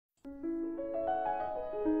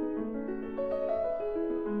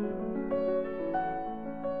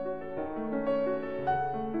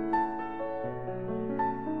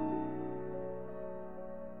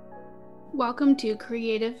Welcome to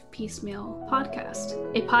Creative Piecemeal Podcast,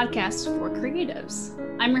 a podcast for creatives.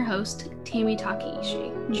 I'm your host, Tammy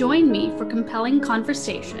Takeishi. Join me for compelling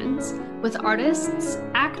conversations with artists,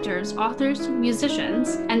 actors, authors,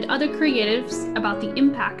 musicians, and other creatives about the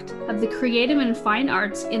impact of the creative and fine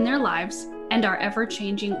arts in their lives and our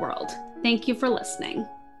ever-changing world. Thank you for listening.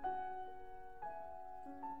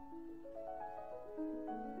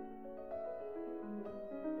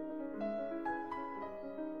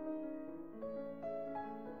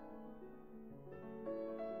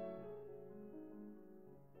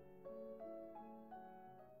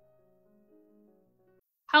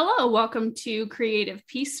 Hello, welcome to Creative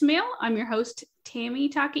Piecemeal. I'm your host, Tammy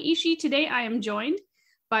Takeishi. Today I am joined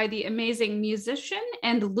by the amazing musician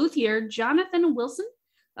and luthier, Jonathan Wilson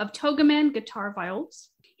of TogaMan GuitarViols.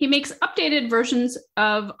 He makes updated versions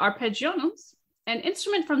of Appreggione, an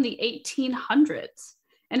instrument from the 1800s.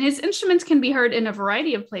 And his instruments can be heard in a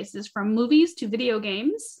variety of places, from movies to video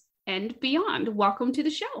games and beyond. Welcome to the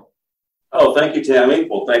show. Oh, thank you, Tammy.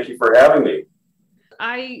 Well, thank you for having me.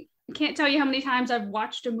 I can't tell you how many times I've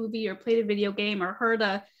watched a movie or played a video game or heard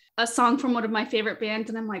a song from one of my favorite bands,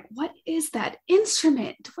 and I'm like, what is that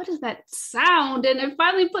instrument? What is that sound? And I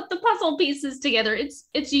finally put the puzzle pieces together.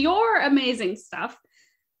 It's your amazing stuff,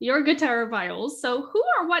 your GuitarViols. So who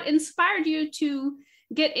or what inspired you to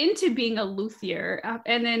get into being a luthier?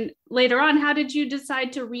 And then later on, how did you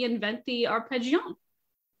decide to reinvent the Appreggione?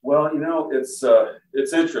 Well,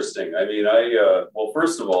 it's interesting. I mean,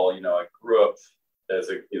 first of all, I grew up as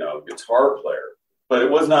a guitar player, but it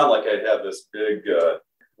was not like I'd have this big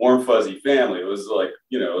warm fuzzy family. It was like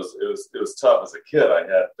it was tough as a kid. I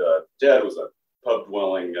had dad was a pub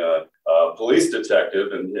dwelling police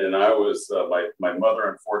detective, and I was my mother,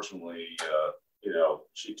 unfortunately,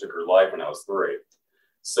 she took her life when I was 3.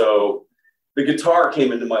 So the guitar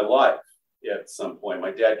came into my life at some point.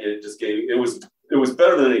 My dad it was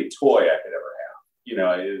better than any toy I could ever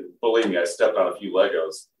have. Believe me, I stepped on a few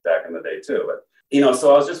Legos back in the day too, but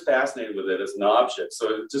so I was just fascinated with it as an object.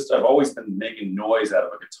 So I've always been making noise out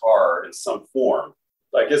of a guitar in some form.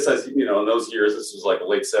 I guess in those years, this was like the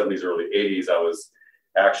late 70s, early 80s, I was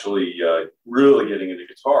actually really getting into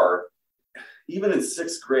guitar. Even in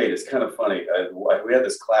 6th grade, it's kind of funny. We had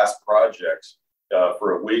this class project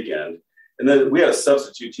for a weekend, and then we had a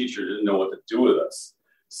substitute teacher who didn't know what to do with us.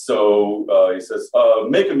 So he says,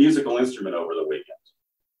 make a musical instrument over the weekend.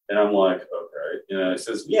 And I'm like, okay. He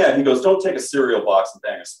says, yeah. He goes, don't take a cereal box and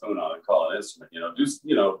bang a spoon on it and call it an instrument.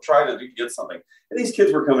 Try to get something. And these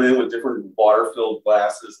kids were coming in with different water-filled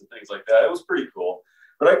glasses and things like that. It was pretty cool.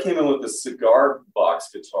 But I came in with this cigar box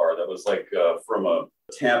guitar that was like from a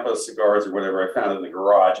Tampa Cigars or whatever. I found it in the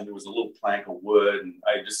garage, and it was a little plank of wood. And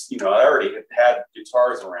I just, I already had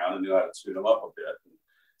guitars around and knew how to tune them up a bit.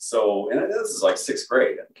 So, and this is like 6th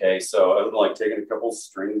grade, okay? So I was like taking a couple of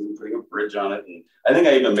strings and putting a bridge on it. And I think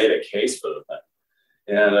I even made a case for the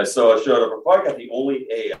thing. And so I showed up. I probably got the only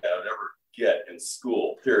A I would ever get in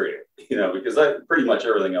school, period. Because pretty much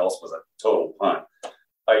everything else was a total punt.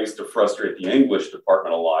 I used to frustrate the English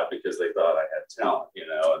department a lot because they thought I had talent,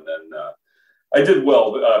 and then I did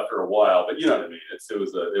well after a while, but you know what I mean?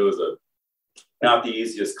 It was not the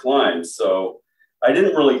easiest climb. So I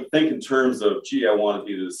didn't really think in terms of, gee, I want to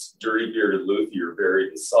be this dirty bearded luthier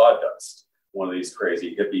buried in sawdust, one of these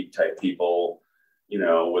crazy hippie type people,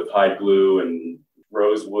 with hide glue and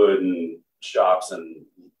rosewood and shops and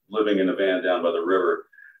living in a van down by the river.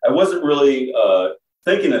 I wasn't really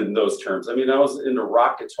thinking in those terms. I mean, I was into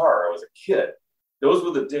rock guitar. I was a kid. Those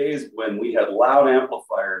were the days when we had loud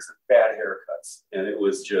amplifiers and bad haircuts. And it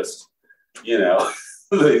was just, the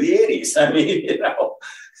 80s. I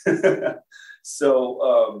mean,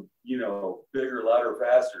 So, bigger, louder,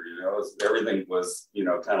 faster, everything was,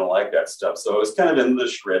 kind of like that stuff. So I was kind of in the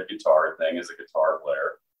shred guitar thing as a guitar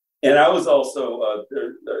player. And I was also,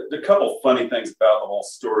 there are a couple funny things about the whole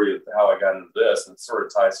story of how I got into this, and it sort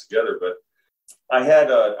of ties together. But I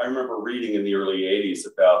remember reading in the early 80s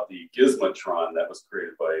about the Gizmotron that was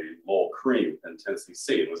created by Lowell Cream in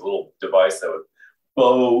Tennessee. It was a little device that would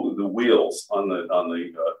bow the wheels on the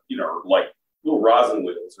like little rosin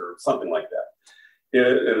wheels or something like that.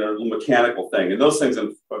 A mechanical thing. And those things,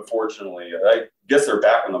 unfortunately, I guess they're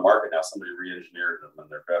back on the market now. Somebody re-engineered them and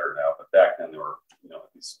they're better now. But back then, there were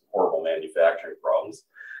these horrible manufacturing problems.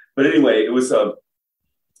 But anyway, it was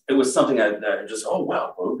something that just, oh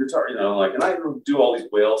wow, guitar, and I do all these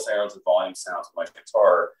whale sounds and volume sounds with my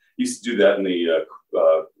guitar. Used to do that in the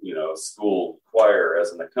school choir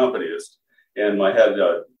as an accompanist. And I had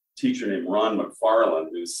a teacher named Ron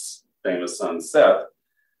McFarland, whose famous son Seth,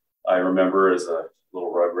 I remember as a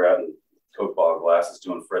little rugrat and Coke bottle glasses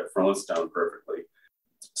doing Fred Flintstone perfectly.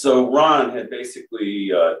 So Ron had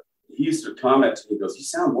basically, he used to comment to me, he goes, "You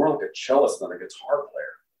sound more like a cellist than a guitar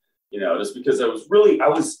player," just because I was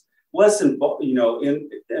less involved,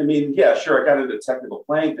 yeah, sure, I got into technical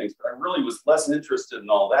playing things, but I really was less interested in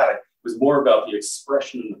all that. It was more about the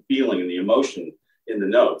expression and the feeling and the emotion in the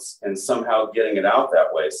notes and somehow getting it out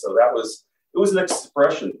that way. So it was an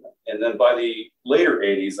expression thing. And then by the later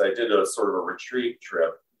 80s, I did a sort of a retreat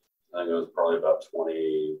trip. I think it was probably about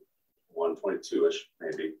 21, 22-ish,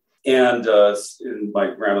 maybe. And in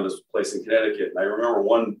my grandmother's place in Connecticut. And I remember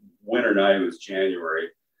one winter night, it was January,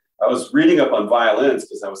 I was reading up on violins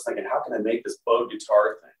because I was thinking, how can I make this bowed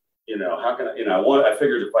guitar thing? How can I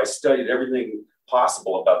figured if I studied everything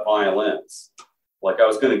possible about violins, like I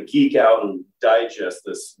was going to geek out and digest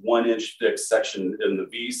this 1-inch thick section in the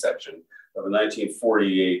V section of a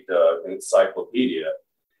 1948 encyclopedia.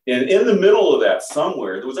 And in the middle of that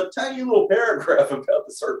somewhere, there was a tiny little paragraph about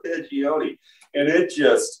this Appreggione. And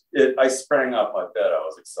I sprang off my bed. I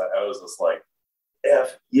was excited. I was just like,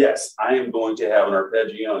 yes, I am going to have an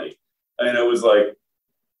Appreggione. And it was like,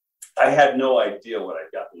 I had no idea what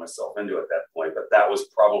I'd gotten myself into at that point, but that was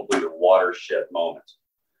probably the watershed moment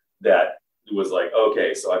that was like,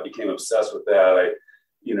 okay, so I became obsessed with that. I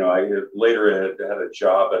later had a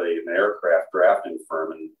job at an aircraft drafting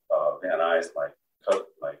firm in Van Nuys. My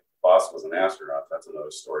boss was an astronaut. That's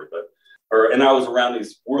another story. And I was around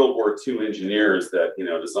these World War II engineers that,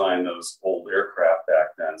 designed those old aircraft back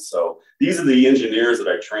then. So these are the engineers that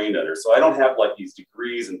I trained under. So I don't have like these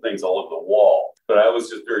degrees and things all over the wall, but I was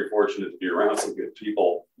just very fortunate to be around some good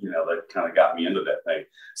people, that kind of got me into that thing.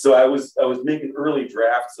 So I was making early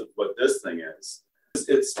drafts of what this thing is.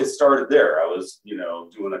 It started there. I was,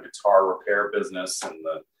 doing a guitar repair business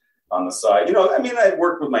on the side. I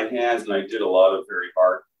worked with my hands and I did a lot of very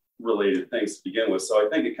art related things to begin with. So I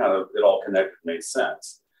think it all connected, made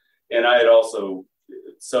sense. And I had also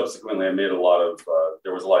subsequently, I made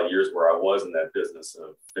there was a lot of years where I was in that business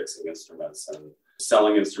of fixing instruments and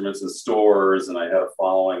selling instruments in stores. And I had a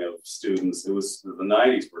following of students. It was the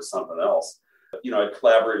 90s were something else. I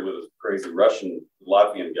collaborated with a crazy Russian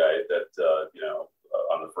Latvian guy that,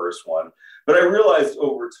 on the first one. But I realized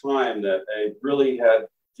over time that I really had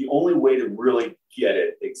the only way to really get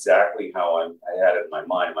it exactly how I had it in my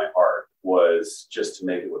mind, my heart, was just to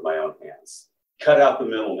make it with my own hands. Cut out the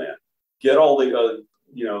middleman. Get all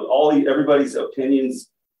the, everybody's opinions.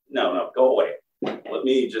 No, go away. Let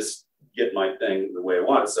me just get my thing the way I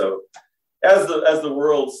want it. So as the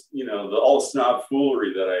world's, all the snob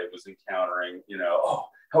foolery that I was encountering,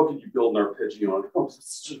 how could you build an Appreggione?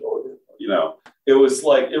 It was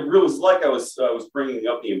like I was bringing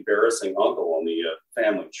up the embarrassing uncle on the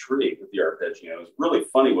family tree with the Appreggione. It was really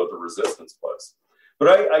funny what the resistance was.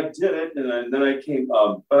 But I did it, and then I came.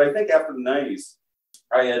 But I think after the 90s,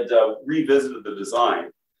 I had revisited the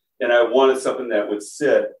design, and I wanted something that would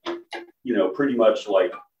sit, pretty much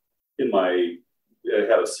like in my. It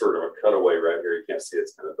had a sort of a cutaway right here. You can't see it,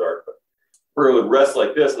 it's kind of dark, but where it would rest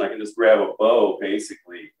like this, and I can just grab a bow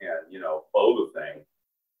basically, and bow the thing.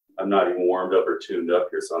 I'm not even warmed up or tuned up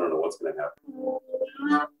here, so I don't know what's going to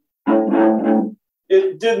happen.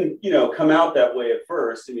 It didn't, come out that way at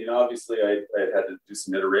first. Obviously I had to do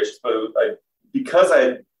some iterations, but because I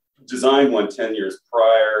had designed one 10 years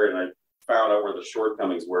prior, and I found out where the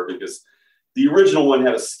shortcomings were, because the original one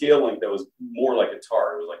had a scale length that was more like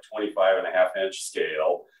guitar. It was like 25.5-inch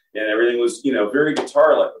scale, and everything was, very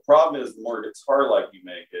guitar-like. The problem is the more guitar-like you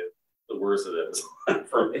make it, the worse it is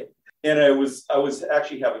for me. And I was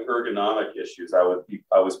actually having ergonomic issues. I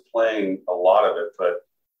was playing a lot of it, but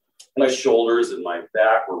my shoulders and my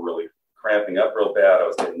back were really cramping up real bad. I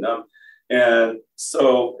was getting numb. And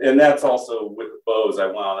that's also with the bows. I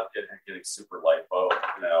wound up getting super light bow,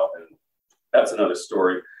 and that's another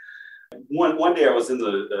story. One day I was in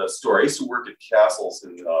the store. I used to work at Castles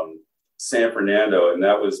in San Fernando, and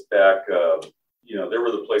that was back, they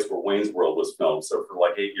were the place where Wayne's World was filmed. So for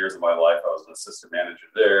like 8 years of my life, I was an assistant manager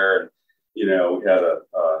there. And, we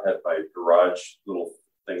had my garage little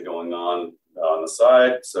thing going on the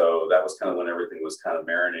side. So that was kind of when everything was kind of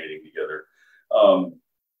marinating together.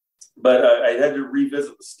 But I had to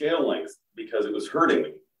revisit the scale length because it was hurting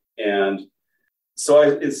me. And so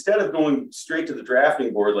instead of going straight to the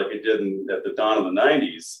drafting board like I did at the dawn of the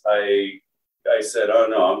 90s, I said, oh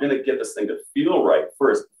no, I'm going to get this thing to feel right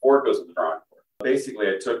first before it goes to the drawing board. Basically,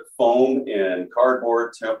 I took foam and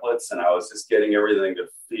cardboard templates, and I was just getting everything to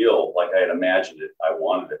feel like I had imagined it. I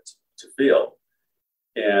wanted it to feel.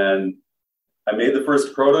 And I made the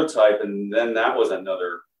first prototype, and then that was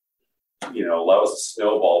another, that was a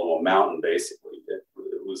snowball to a mountain, basically. It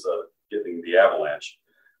was getting the avalanche.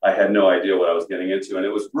 I had no idea what I was getting into, and it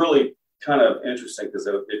was really kind of interesting because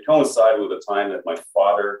it coincided with a time that my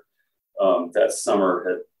father that summer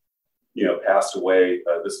had, passed away.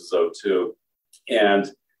 This was '02.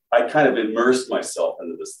 And I kind of immersed myself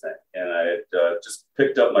into this thing. And I had just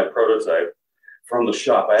picked up my prototype from the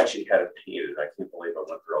shop. I actually had it painted. I can't believe I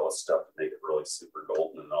went through all this stuff to make it really super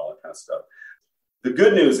golden and all that kind of stuff. The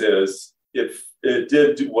good news is it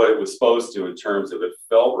did do what it was supposed to in terms of it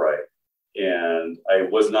felt right. And I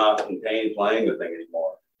was not in pain playing the thing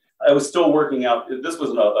anymore. I was still working out. This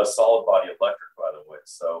was a solid body electric, by the way.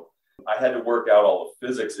 So I had to work out all the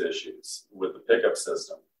physics issues with the pickup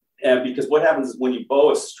system. And because what happens is when you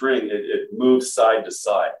bow a string, it moves side to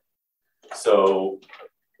side. So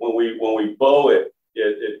when we bow it,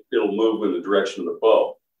 it'll move in the direction of the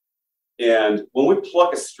bow. And when we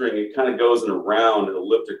pluck a string, it kind of goes in a round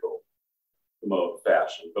elliptical mode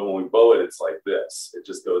fashion. But when we bow it, it's like this. It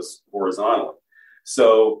just goes horizontally.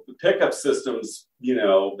 So the pickup systems,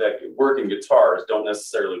 that work in guitars don't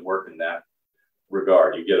necessarily work in that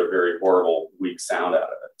regard. You get a very horrible, weak sound out of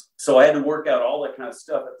it. So I had to work out all that kind of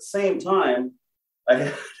stuff. At the same time, I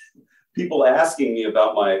had people asking me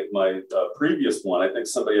about my previous one. I think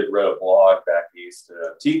somebody had read a blog back east.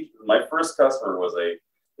 My first customer was a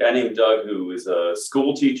guy named Doug, who is a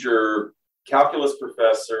school teacher, calculus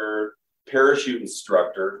professor, parachute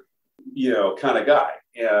instructor, kind of guy.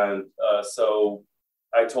 And so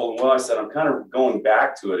I told him, I said, I'm kind of going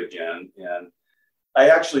back to it again. And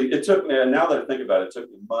it took me, now that I think about it, it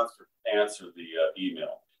took me a month to answer the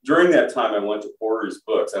email. During that time, I went to Porter's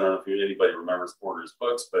Books. I don't know if anybody remembers Porter's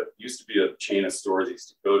Books, but it used to be a chain of stores I used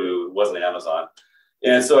to go to. It wasn't Amazon.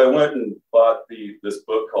 And so I went and bought this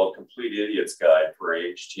book called Complete Idiot's Guide for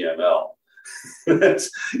HTML.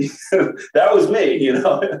 That was me,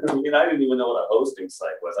 I didn't even know what a hosting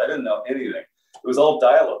site was. I didn't know anything. It was all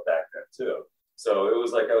dial-up back then, too. So it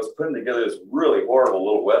was like I was putting together this really horrible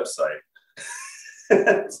little website.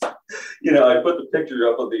 I put the picture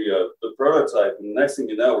up of the prototype, and the next thing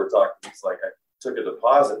you know, we're talking. It's like I took a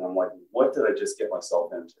deposit, and I'm like, what did I just get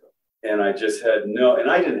myself into? And I just had and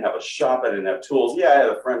I didn't have a shop. I didn't have tools. Yeah, I had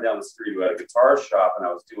a friend down the street who had a guitar shop, and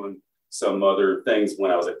I was doing some other things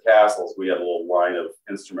when I was at Castles. We had a little line of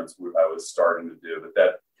instruments I was starting to do, but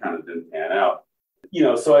that kind of didn't pan out.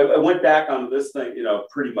 So I went back onto this thing,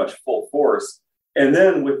 pretty much full force. And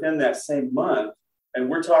then within that same month, and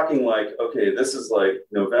we're talking like, okay, this is like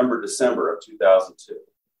November, December of 2002.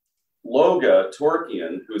 Loga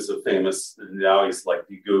Torkian, who's a famous, now he's like,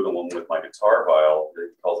 you Google him with my GuitarViol, he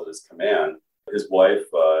calls it his command. His wife,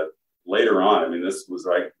 later on, this was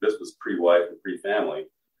pre-wife and pre-family,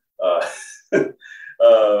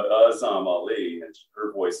 Azam Ali, and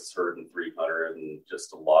her voice is heard in 300 and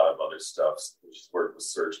just a lot of other stuff. She's worked with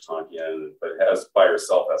Serge Tankian, but by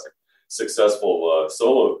herself has a successful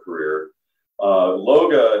solo career.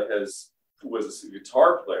 Loga was a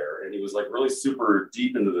guitar player, and he was like really super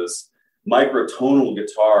deep into this microtonal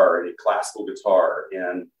guitar and classical guitar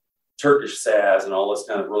and Turkish saz and all this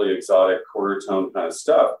kind of really exotic quarter tone kind of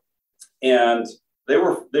stuff. And they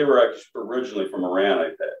were actually originally from Iran,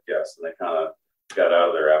 I guess, and they kind of got out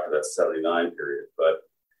of there after that 79 period. But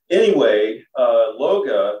anyway,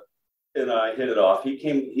 Loga and I hit it off.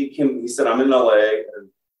 He said, I'm in LA,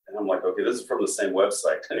 and I'm like, okay, this is from the same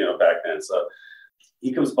website, back then. So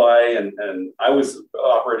he comes by, and I was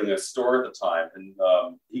operating a store at the time, and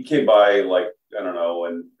he came by, like, I don't know,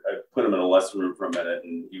 and I put him in a lesson room for a minute,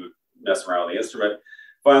 and he would mess around with the instrument.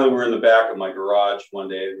 Finally, we're in the back of my garage one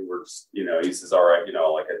day, and we're just, he says, all right,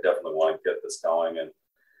 like, I definitely want to get this going. And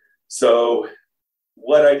so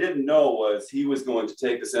what I didn't know was he was going to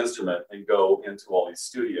take this instrument and go into all these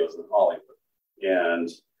studios in Hollywood. And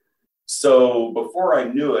so before I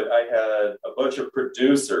knew it, I had a bunch of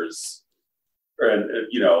producers and,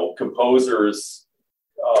 composers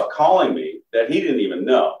calling me that he didn't even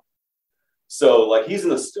know. So like he's in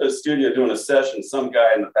the studio doing a session, some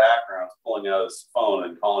guy in the background is pulling out his phone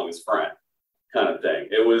and calling his friend kind of thing.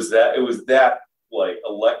 It was that like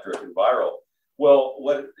electric and viral. Well,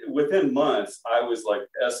 within months, I was like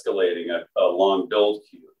escalating a long build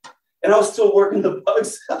queue, and I was still working the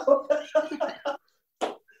bugs out.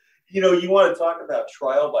 You want to talk about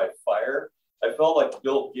trial by fire? I felt like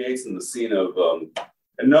Bill Gates in the scene of,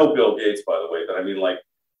 and no Bill Gates, by the way, but I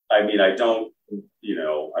don't,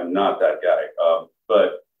 I'm not that guy.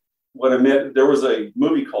 But what I meant, there was a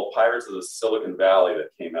movie called Pirates of the Silicon Valley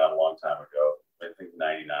that came out a long time ago, I think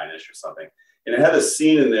 99-ish or something. And it had a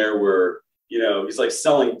scene in there where, he's like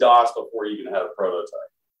selling DOS before he even had a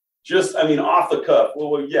prototype. Just, off the cuff.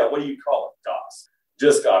 Well, yeah, what do you call it? DOS.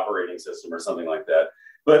 Disk operating system or something like that.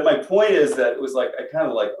 But my point is that it was like, I kind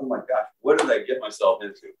of like, oh my gosh, what did I get myself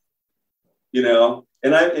into? you know.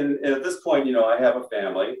 And and at this point, you know, I have a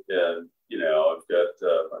family, and you know, I've got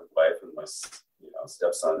my wife and my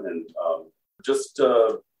stepson, and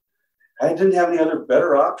I didn't have any other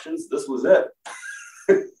better options. This was it,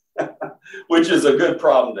 which is a good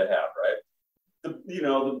problem to have, right?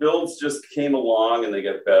 The builds just came along and they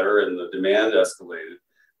got better, and the demand escalated.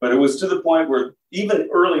 But it was to the point where even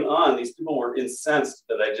early on, these people were incensed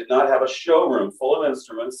that I did not have a showroom full of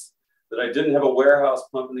instruments, that I didn't have a warehouse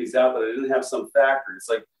pumping these out, that I didn't have some factory.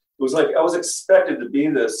 It was like I was expected to be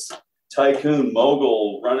this tycoon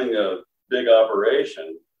mogul running a big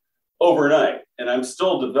operation overnight, and I'm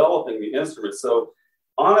still developing the instrument. So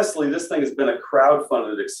honestly, this thing has been a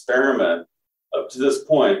crowd-funded experiment up to this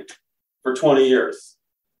point for 20 years.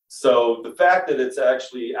 So the fact that it's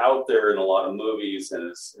actually out there in a lot of movies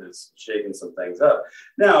and is shaking some things up.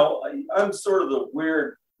 Now, I'm sort of the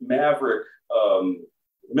weird maverick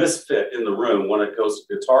misfit in the room when it goes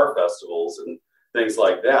to guitar festivals and things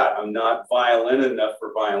like that. I'm not violin enough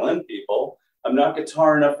for violin people. I'm not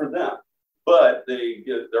guitar enough for them. But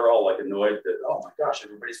they're all like annoyed that, oh my gosh,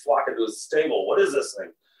 everybody's flocking to his stable. What is this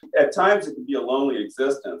thing? At times it can be a lonely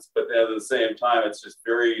existence, but then at the same time, it's just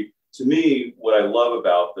very, to me, what I love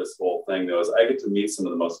about this whole thing, though, is I get to meet some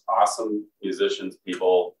of the most awesome musicians,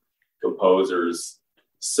 people, composers.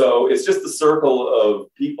 So it's just the circle of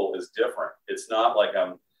people is different. It's not like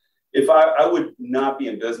I would not be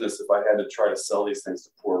in business if I had to try to sell these things to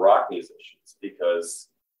poor rock musicians,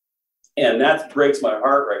 and that breaks my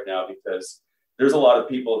heart right now, because there's a lot of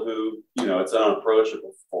people who, you know, it's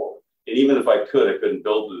unapproachable for. And even if I couldn't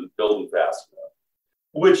build them fast enough.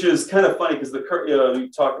 Which is kind of funny, because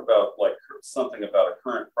you talk about like something about a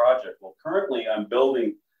current project. Well, currently I'm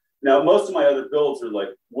building, now most of my other builds are like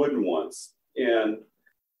wooden ones. And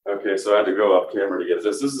okay, so I had to go off camera to get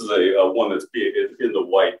this. This is a one that's in the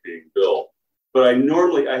white being built. But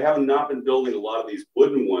I have not been building a lot of these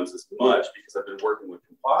wooden ones as much, because I've been working with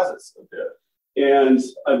composites a bit. And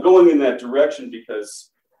I'm going in that direction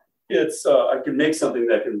because it's, I can make something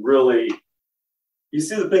that can really, you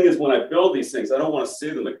see, the thing is, when I build these things, I don't want to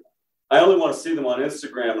see them again. I only want to see them on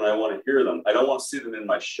Instagram, and I want to hear them. I don't want to see them in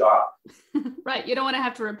my shop. Right. You don't want to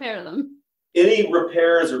have to repair them. Any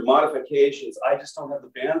repairs or modifications, I just don't have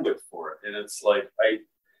the bandwidth for it. And it's like,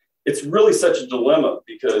 it's really such a dilemma,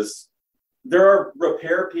 because there are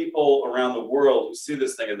repair people around the world who see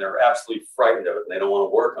this thing and they're absolutely frightened of it, and they don't want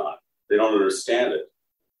to work on it. They don't understand it.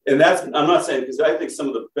 And I'm not saying, because I think some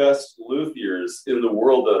of the best luthiers in the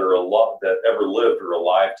world that ever lived are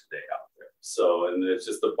alive today out there. So, and it's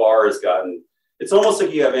just, the bar has gotten, it's almost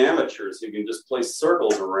like you have amateurs who can just play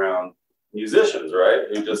circles around musicians, right?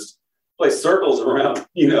 Who just play circles around,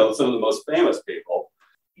 you know, some of the most famous people.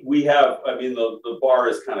 We have, I mean, the bar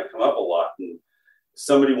has kind of come up a lot, and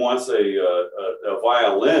somebody wants a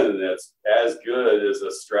violin that's as good as a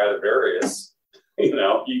Stradivarius, you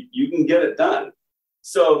know, you can get it done.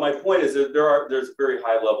 So my point is that there's a very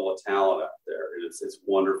high level of talent out there. It's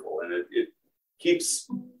wonderful, and it keeps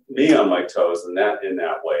me on my toes in that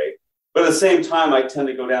way. But at the same time, I tend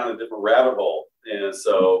to go down a different rabbit hole. And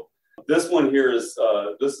so this one here is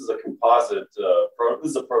this is a composite. This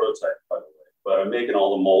is a prototype, by the way. But I'm making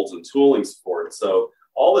all the molds and toolings for it. So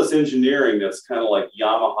all this engineering that's kind of like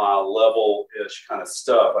Yamaha level-ish kind of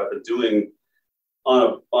stuff I've been doing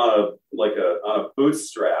on a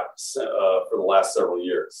bootstrap for the last several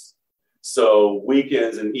years. So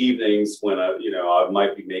weekends and evenings when I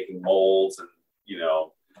might be making molds and, you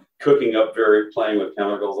know, cooking up, playing with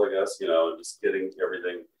chemicals, I guess, you know, just getting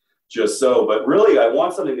everything just so. But really, I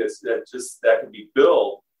want something that can be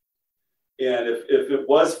built. And if it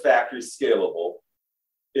was factory scalable,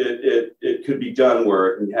 it could be done where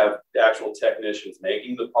it can have actual technicians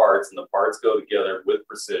making the parts, and the parts go together with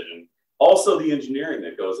precision. Also, the engineering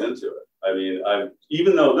that goes into it. I mean,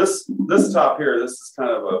 even though this top here, this is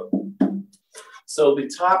kind of so the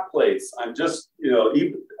top plates, I'm just, you know,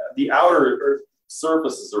 even the outer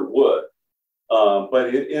surfaces are wood,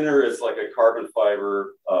 but the inner is like a carbon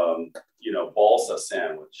fiber, balsa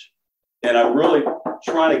sandwich. And I'm really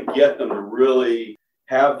trying to get them to really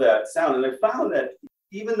have that sound. And I found that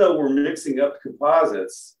even though we're mixing up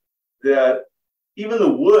composites, that even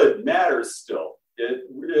the wood matters still.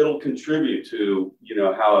 It'll contribute to, you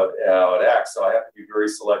know, how it acts. So I have to be very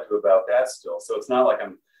selective about that still. So it's not like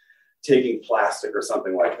I'm taking plastic or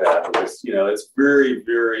something like that. It's, you know, it's very,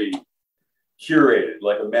 very curated,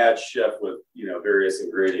 like a mad chef with, you know, various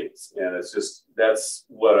ingredients. And it's just, that's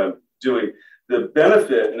what I'm doing. The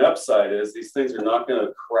benefit and upside is these things are not going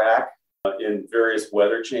to crack in various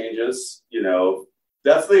weather changes. You know,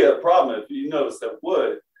 that's the problem. If you notice that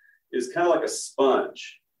wood is kind of like a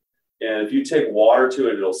sponge. And if you take water to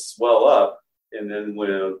it, it'll swell up. And then when,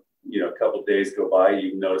 a couple of days go by,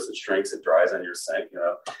 you notice it shrinks, it dries on your sink,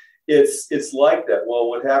 It's like that. Well,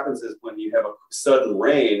 what happens is when you have a sudden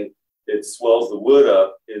rain, it swells the wood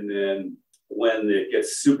up. And then when it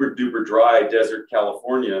gets super duper dry, desert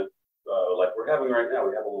California, like we're having right now,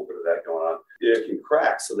 we have a little bit of that going on. It can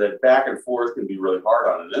crack, so that back and forth can be really hard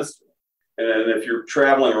on an instrument. And then if you're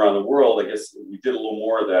traveling around the world, I guess we did a little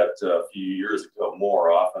more of that a few years ago,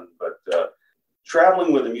 more often. But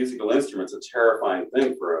traveling with a musical instrument is a terrifying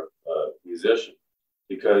thing for a musician,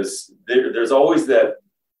 because there's always that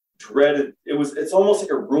dreaded. It's almost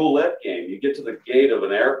like a roulette game. You get to the gate of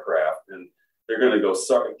an aircraft, and they're going to go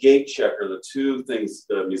gate check are the two things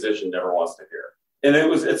the musician never wants to hear. And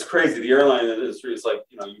it's crazy. The airline industry is like,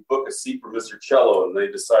 you book a seat for Mr. Cello and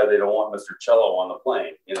they decide they don't want Mr. Cello on the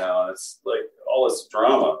plane, and it's like all this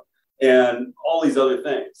drama and all these other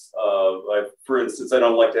things. For instance, I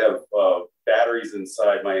don't like to have batteries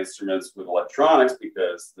inside my instruments with electronics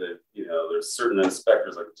because there's certain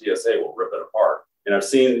inspectors like TSA will rip it apart. And I've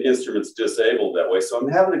seen instruments disabled that way. So I'm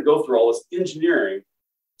having to go through all this engineering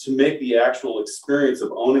to make the actual experience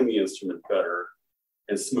of owning the instrument better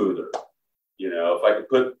and smoother. If I could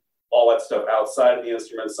put all that stuff outside of the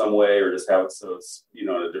instrument some way, or just have it so it's, in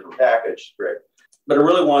a different package, great. But I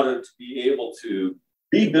really wanted it to be able to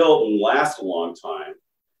be built and last a long time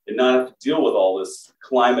and not have to deal with all this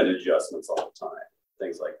climate adjustments all the time,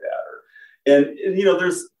 things like that. And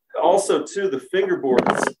there's also, too, the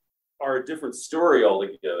fingerboards are a different story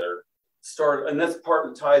altogether. And that's part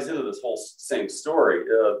that ties into this whole same story.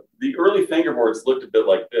 The early fingerboards looked a bit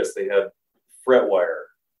like this. They had fret wire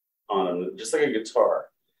on them, just like a guitar.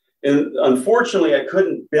 And unfortunately, I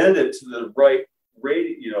couldn't bend it to the right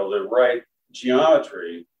the right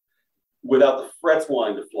geometry without the frets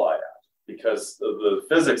wanting to fly out because of the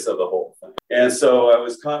physics of the whole thing. And so I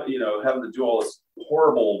was having to do all this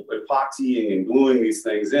horrible epoxying and gluing these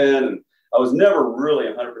things in, and I was never really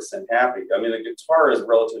 100% happy. I mean, the guitar is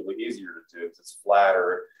relatively easier to do because it's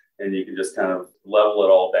flatter and you can just kind of level it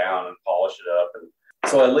all down and polish it up. And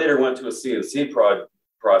so I later went to a CNC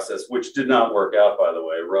process, which did not work out, by the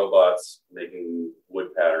way. Robots making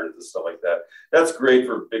wood patterns and stuff like that. That's great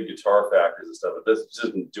for big guitar factories and stuff, but this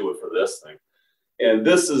didn't do it for this thing. And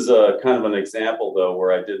this is a kind of an example, though,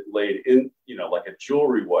 where I did laid in, like a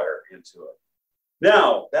jewelry wire into it.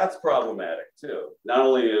 Now, that's problematic, too. Not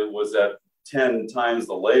only was that 10 times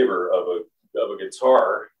the labor of a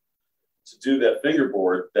guitar to do that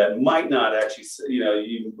fingerboard that might not actually,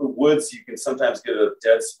 woods, you can sometimes get a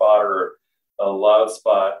dead spot or a loud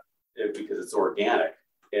spot because it's organic.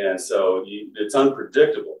 And so it's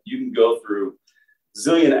unpredictable. You can go through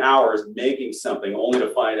zillion hours making something only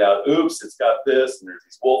to find out, oops, it's got this, and there's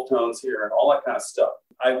these wolf tones here and all that kind of stuff.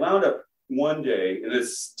 I wound up one day, and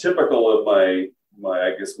it's typical of my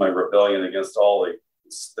rebellion against all the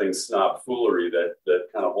things snob foolery that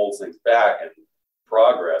kind of holds things back and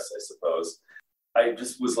progress, I suppose. I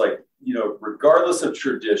just was like, regardless of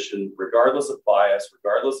tradition, regardless of bias,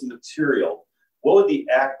 regardless of material, what would the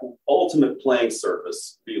ultimate playing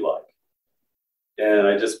surface be like? And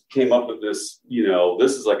I just came up with this,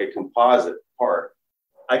 this is like a composite part.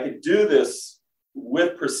 I could do this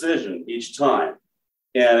with precision each time.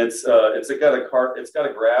 And it's got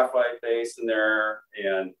a graphite base in there,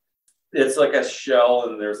 and it's like a shell,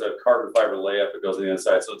 and there's a carbon fiber layup that goes on the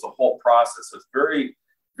inside. So it's a whole process. So it's very,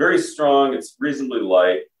 very strong. It's reasonably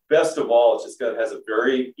light. Best of all, it has a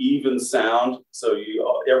very even sound. So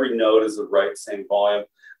every note is the right same volume.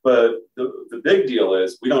 But the big deal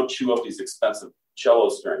is we don't chew up these expensive cello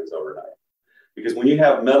strings overnight, because when you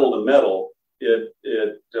have metal to metal,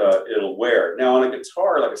 it'll wear. Now on a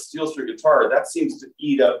guitar, like a steel string guitar, that seems to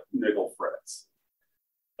eat up nickel frets.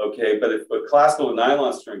 Okay, but if a classical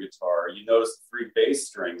nylon string guitar, you notice the three bass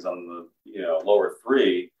strings on the lower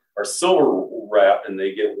three are silver wrapped and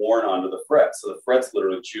they get worn onto the frets. So the frets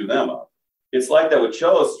literally chew them up. It's like that with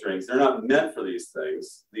cello strings. They're not meant for these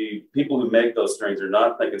things. The people who make those strings are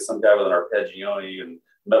not thinking some guy with an Appreggione and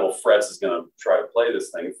metal frets is going to try to play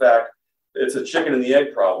this thing. In fact, it's a chicken and the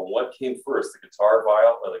egg problem. What came first, the guitar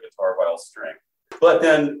viol or the guitar viol string? But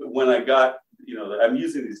then when I got, I'm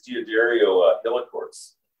using these Diodario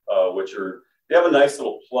helichords, they have a nice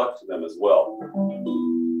little pluck to them as well.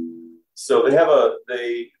 So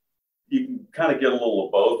you can kind of get a little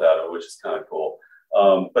of both out of it, which is kind of cool.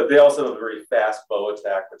 But they also have a very fast bow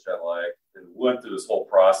attack, which I like. And we went through this whole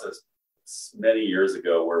process many years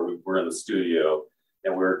ago where we were in the studio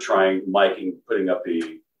and we were trying miking, putting up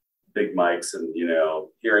the big mics and,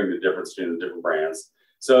 hearing the difference between the different brands.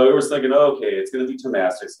 So it was thinking, okay, it's going to be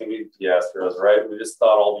Tomasic, it's going to be Piastros, right? We just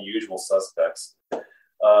thought all the usual suspects.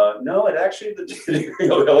 No, it actually, the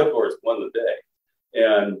Helicourse won the day.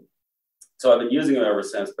 And so I've been using them ever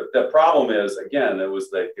since. But the problem is, again, it was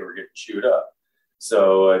like they were getting chewed up.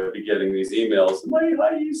 So I'd be getting these emails, my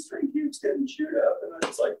high-use string cube's getting chewed up. And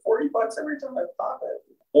it's like $40 every time I pop it.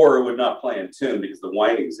 Or it would not play in tune because the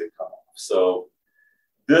windings had come off. So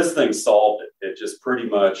this thing solved it. It just pretty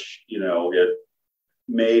much, it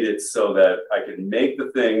made it so that I could make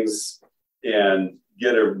the things and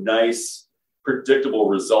get a nice, predictable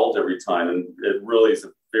result every time. And it really is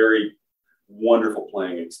a very wonderful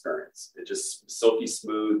playing experience. It just silky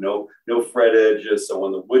smooth, no fret edges. So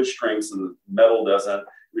when the wood shrinks and the metal doesn't,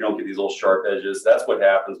 we don't get these little sharp edges. That's what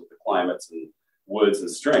happens with the climates and woods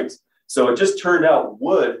and strings. So it just turned out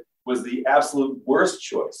wood was the absolute worst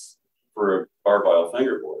choice for a GuitarViol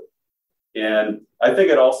fingerboard. And I think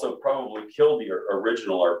it also probably killed the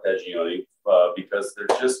original Appreggione because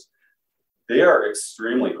they are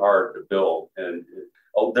extremely hard to build. And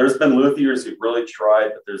there's been luthiers who've really tried,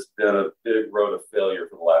 but there's been a big road of failure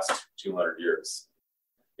for the last 200 years.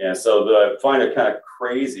 And so I find it kind of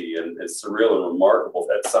crazy and surreal and remarkable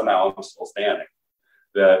that somehow I'm still standing,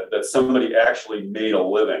 that somebody actually made a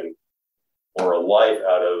living or a life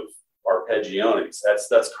out of Appreggione.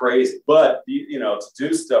 That's crazy. But, to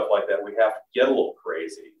do stuff like that, we have to get a little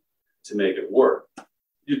crazy to make it work.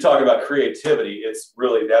 You talk about creativity, it's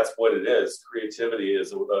really, that's what it is. Creativity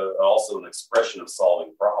is also an expression of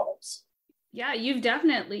solving problems. Yeah, you've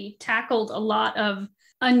definitely tackled a lot of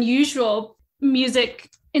unusual music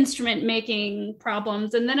instrument making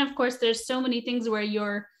problems. And then, of course, there's so many things where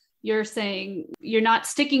you're saying you're not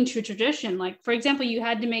sticking to tradition. Like, for example, you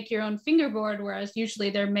had to make your own fingerboard, whereas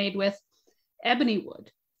usually they're made with ebony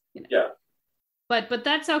wood. Yeah. But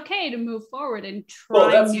that's okay to move forward and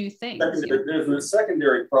try new things. There's a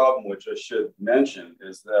secondary problem, which I should mention,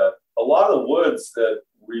 is that a lot of the woods that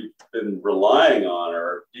we've been relying on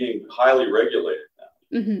are being highly regulated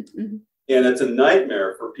now. Mm-hmm, mm-hmm. And it's a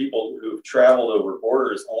nightmare for people who've traveled over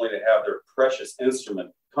borders only to have their precious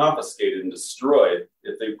instrument confiscated and destroyed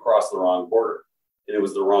if they crossed the wrong border. And it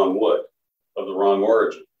was the wrong wood of the wrong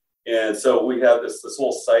origin. And so we have this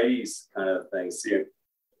whole CITES kind of thing. See,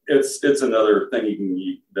 it's another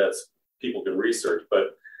thing that's people can research.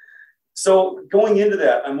 But so going into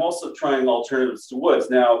that, I'm also trying alternatives to woods.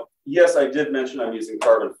 Now, yes, I did mention I'm using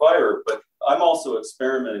carbon fiber, but I'm also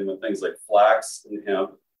experimenting with things like flax and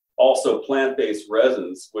hemp, also plant-based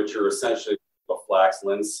resins, which are essentially a flax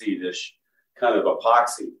linseed-ish kind of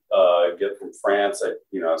epoxy I get from France. I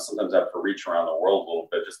sometimes have to reach around the world a little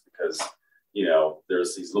bit just because,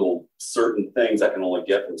 there's these little certain things I can only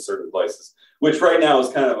get from certain places, which right now is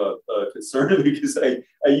kind of a concern because I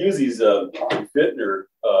use these Bittner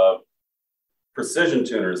precision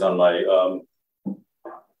tuners on my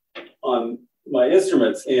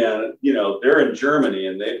instruments, and they're in Germany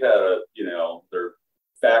and they've had their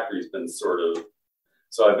factory's been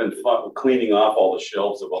so I've been cleaning off all the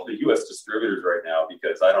shelves of all the U.S. distributors right now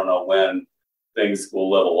because I don't know when things will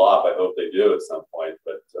level off. I hope they do at some point,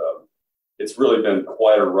 but it's really been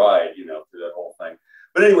quite a ride, through that whole thing.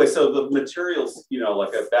 But anyway, so the materials,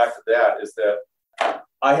 back to that, is that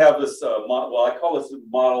I have this I call this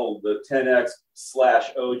model the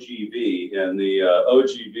 10X/OGV, and the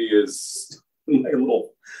OGV is my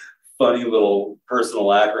little funny little personal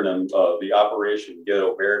acronym of the Operation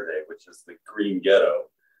Ghetto Verde, which is the green ghetto,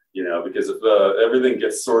 because if everything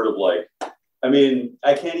gets sort of like,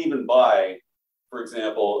 I can't even buy, for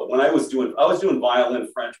example, when I was doing violin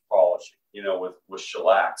French polishing, with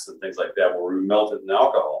shellacs and things like that, where we melted in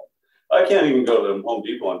alcohol. I can't even go to Home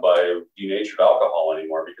Depot and buy denatured alcohol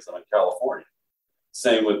anymore because I'm in California.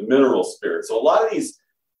 Same with mineral spirits. So a lot of these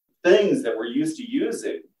things that we're used to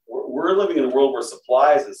using, we're living in a world where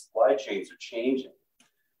supplies and supply chains are changing.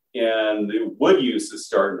 And the wood use is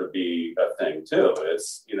starting to be a thing too.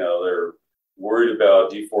 It's, they're worried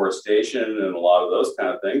about deforestation and a lot of those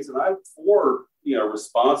kind of things. And I'm for,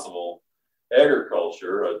 responsible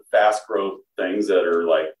agriculture, fast growth things that are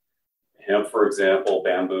like hemp, for example,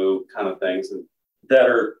 bamboo kind of things, and that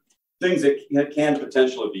are things that can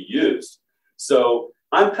potentially be used. So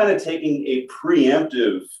I'm kind of taking a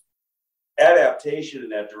preemptive adaptation in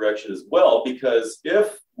that direction as well, because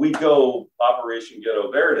if we go Operation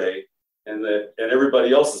Ghetto Verde and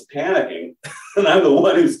everybody else is panicking, and I'm the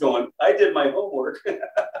one who's going, I did my homework.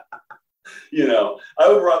 I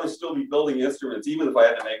would rather still be building instruments, even if I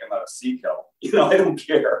had to make them out of sea kelp. I don't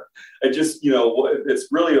care. I just, it's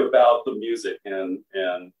really about the music and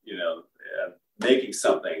making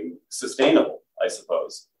something sustainable, I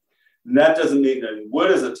suppose. And that doesn't mean that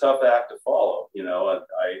wood is a tough act to follow.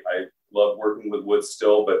 I love working with wood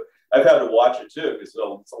still, but I've had to watch it too because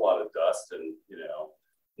it's a lot of dust and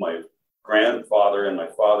my grandfather and my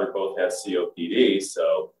father both had COPD,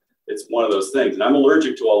 so it's one of those things. And I'm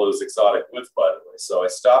allergic to all those exotic woods, by the way. So I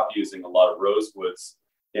stopped using a lot of rosewoods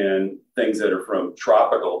and things that are from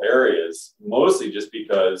tropical areas, mostly just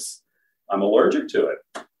because I'm allergic to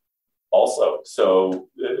it also. So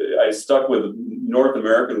I stuck with North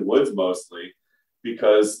American woods mostly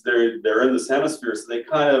because they're in this hemisphere. So they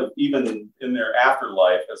kind of, even in their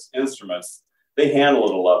afterlife as instruments, they handle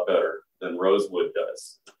it a lot better than rosewood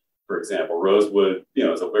does. For example, rosewood,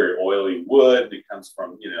 is a very oily wood. It comes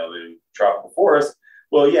from, the tropical forest.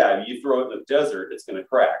 Well, yeah, you throw it in the desert, it's going to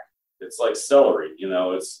crack. It's like celery, you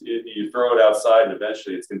throw it outside and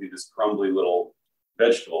eventually it's going to be this crumbly little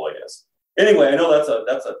vegetable, I guess. Anyway, I know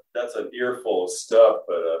that's an earful of stuff,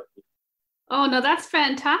 but oh no, that's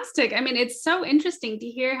fantastic. I mean, it's so interesting to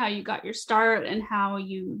hear how you got your start and how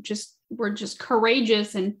you were just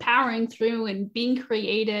courageous and powering through and being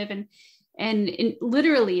creative and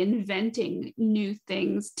literally inventing new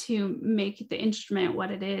things to make the instrument what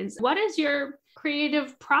it is. What is your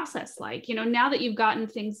creative process like? Now that you've gotten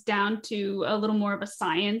things down to a little more of a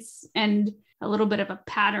science and a little bit of a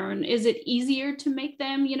pattern, is it easier to make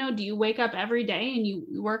them? Do you wake up every day and you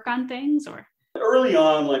work on things? Or early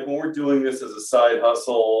on, like when we're doing this as a side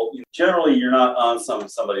hustle, generally you're not on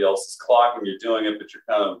somebody else's clock when you're doing it, but you're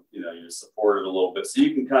kind of, you're supported a little bit. So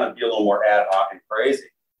you can kind of be a little more ad hoc and crazy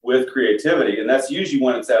with creativity. And that's usually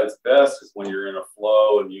when it's at its best, is when you're in a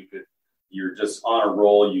flow and you're just on a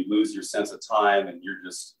roll, you lose your sense of time and you're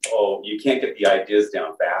just, you can't get the ideas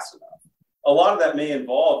down fast enough. A lot of that may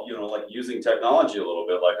involve, like using technology a little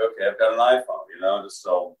bit, like, okay, I've got an iPhone, just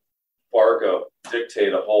so Barco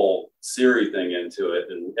dictate a whole Siri thing into it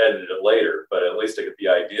and edit it later, but at least I get the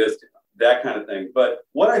ideas down, that kind of thing. But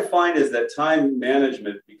what I find is that time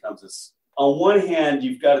management becomes this, on one hand,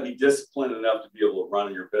 you've got to be disciplined enough to be able to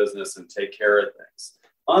run your business and take care of things.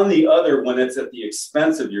 On the other, when it's at the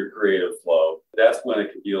expense of your creative flow, that's when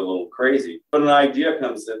it can be a little crazy. But an idea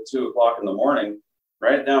comes at 2:00 in the morning,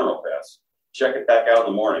 write it down real fast, check it back out in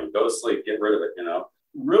the morning, go to sleep, get rid of it,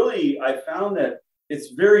 Really, I found that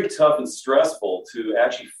it's very tough and stressful to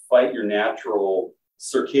actually fight your natural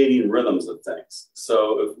circadian rhythms of things.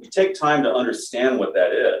 So if we take time to understand what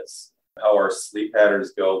that is, how our sleep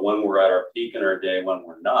patterns go, when we're at our peak in our day, when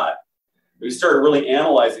we're not, we started really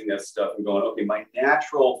analyzing that stuff and going, okay, my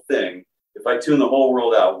natural thing, if I tune the whole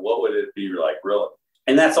world out, what would it be like, really?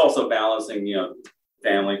 And that's also balancing,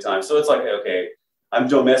 family time. So it's like, okay, I'm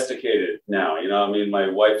domesticated now, my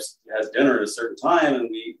wife has dinner at a certain time and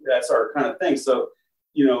that's our kind of thing. So,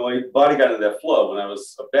 my body got into that flow. When I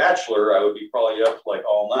was a bachelor, I would be probably up like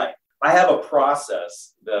all night. I have a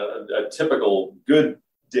process, a typical good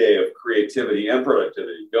day of creativity and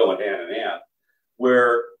productivity going hand in hand,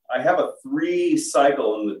 where I have a 3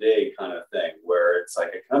 cycle in the day kind of thing, where it's like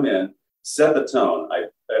I come in, set the tone.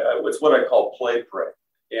 It's what I call play, pray.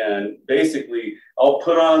 And basically, I'll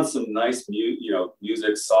put on some nice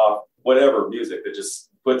music, soft, whatever music that just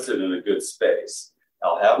puts it in a good space.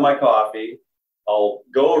 I'll have my coffee. I'll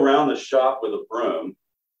go around the shop with a broom,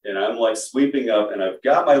 and I'm like sweeping up, and I've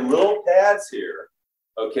got my little pads here,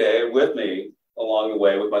 okay, with me along the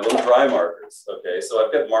way with my little dry markers, okay? So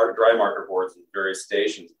I've got dry marker boards in various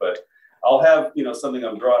stations, but I'll have, something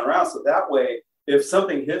I'm drawing around. So that way, if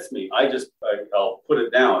something hits me, I'll put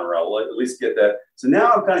it down, or I'll at least get that. So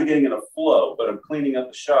now I'm kind of getting in a flow, but I'm cleaning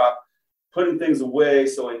up the shop, putting things away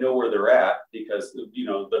so I know where they're at, because,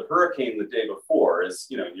 the hurricane the day before is,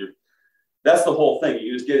 that's the whole thing.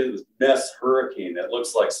 You just get in this mess hurricane that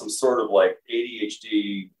looks like some sort of like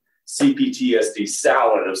ADHD, CPTSD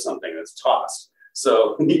salad of something that's tossed.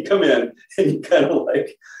 So you come in and you kind of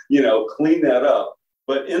like, clean that up.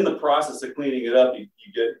 But in the process of cleaning it up, you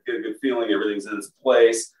get a good feeling everything's in its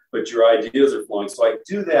place, but your ideas are flowing. So I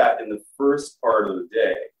do that in the first part of the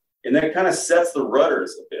day. And that kind of sets the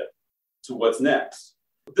rudders a bit to what's next.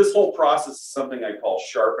 This whole process is something I call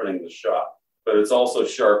sharpening the shop, but it's also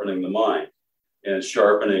sharpening the mind and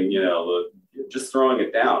sharpening, just throwing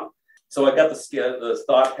it down. So I got the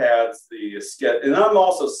thought pads, the sketch, and I'm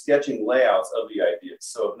also sketching layouts of the ideas.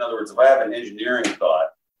 So in other words, if I have an engineering thought,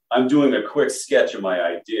 I'm doing a quick sketch of my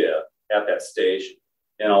idea at that station.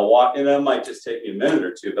 And I'll walk, and that might just take me a minute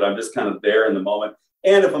or two, but I'm just kind of there in the moment.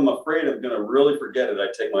 And if I'm afraid I'm going to really forget it, I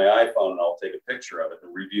take my iPhone and I'll take a picture of it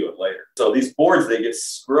and review it later. So these boards, they get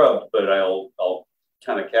scrubbed, but I'll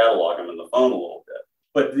kind of catalog them in the phone a little bit.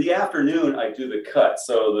 But the afternoon, I do the cut.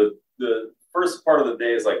 So the first part of the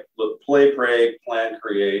day is like play, pray, plan,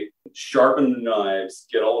 create, sharpen the knives,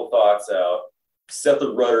 get all the thoughts out, set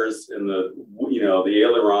the rudders and the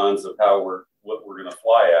ailerons of what we're going to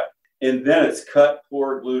fly at. and then it's cut,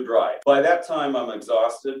 poured, glue, dry. By that time, I'm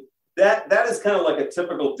exhausted. That is kind of like a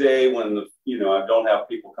typical day when I don't have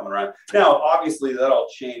people coming around. Now, obviously, that all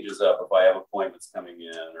changes up if I have appointments coming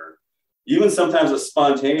in, or even sometimes a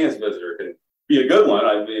spontaneous visitor can be a good one.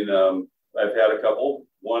 I mean, I've had a couple.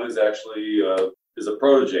 One is actually is a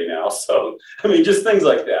protege now. So, I mean, just things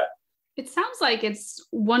like that. It sounds like it's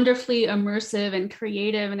wonderfully immersive and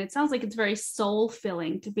creative, and it sounds like it's very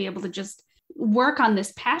soul-filling to be able to just work on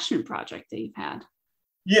this passion project that you've had.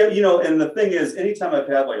 Yeah, and the thing is, anytime I've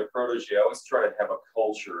had like a protege, I always try to have a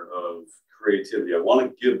culture of creativity. I want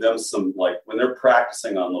to give them some, like, when they're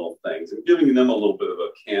practicing on little things, and giving them a little bit of a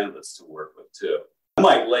canvas to work with too. I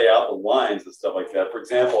might lay out the lines and stuff like that. For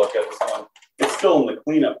example, I've got this one. It's still in the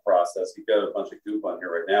cleanup process. You've got a bunch of goop on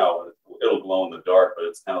here right now. It'll glow in the dark, but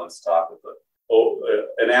it's kind of this top with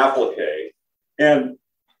an applique. And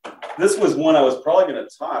this was one I was probably going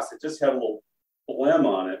to toss. It just had a little phlegm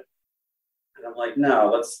on it. And I'm like,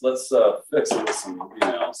 no, let's fix it with some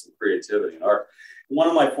creativity and art. One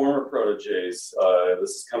of my former proteges, this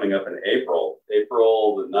is coming up in April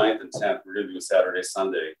the 9th and 10th. We're going to do a Saturday,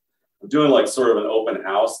 Sunday. I'm doing like sort of an open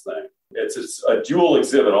house thing. It's a dual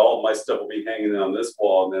exhibit. All of my stuff will be hanging on this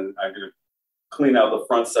wall, and then I'm going to clean out the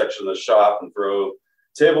front section of the shop and throw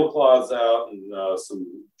tablecloths out and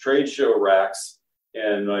some trade show racks.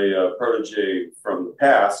 And my protege from the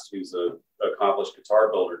past, who's an accomplished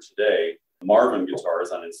guitar builder today, Marvin Guitars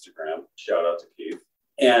on Instagram. Shout out to Keith.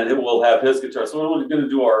 And it will have his guitar. So we're going to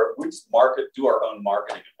do our own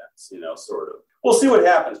marketing events, sort of. We'll see what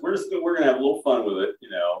happens. We're going to have a little fun with it,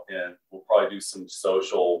 and we'll probably do some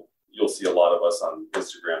social. You'll see a lot of us on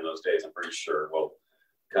Instagram those days, I'm pretty sure. We'll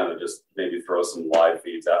kind of just maybe throw some live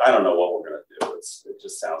feeds out. I don't know what we're going to do. It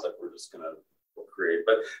just sounds like we're just going to create.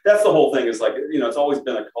 But that's the whole thing, is like, it's always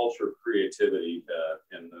been a culture of creativity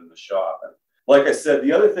in the shop. And like I said,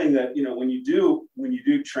 the other thing that, when you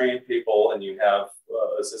do train people and you have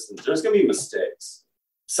assistants, there's going to be mistakes.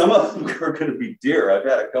 Some of them are going to be dear. I've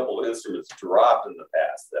had a couple of instruments dropped in the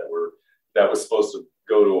past that was supposed to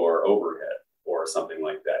go to our overhead or something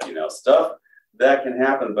like that. Stuff that can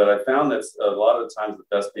happen. But I found that a lot of the times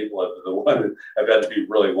the best people are the one I've had to be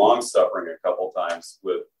really long suffering a couple of times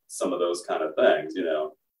with some of those kind of things.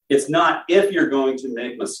 It's not if you're going to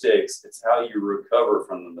make mistakes, it's how you recover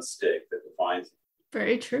from the mistake that defines you.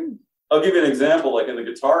 Very true. I'll give you an example. Like in the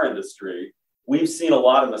guitar industry, we've seen a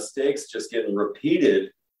lot of mistakes just getting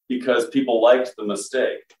repeated because people liked the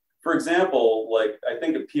mistake. For example, like I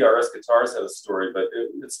think PRS Guitars had a story, but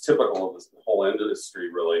it's typical of this whole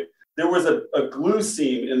industry, really. There was a glue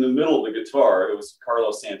seam in the middle of the guitar. It was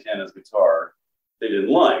Carlos Santana's guitar. They didn't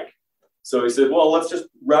like. So he said, well, let's just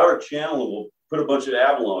route a channel and we'll put a bunch of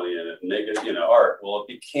abalone in it and make it, art. Well, it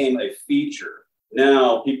became a feature.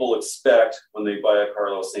 Now people expect when they buy a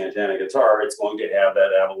Carlos Santana guitar, it's going to have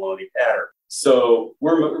that abalone pattern. So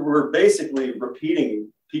we're basically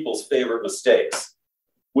repeating people's favorite mistakes,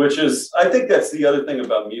 which is, I think that's the other thing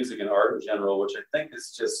about music and art in general, which I think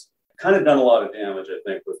is just kind of done a lot of damage, I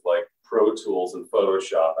think, with like Pro Tools and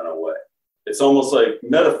Photoshop in a way. It's almost like,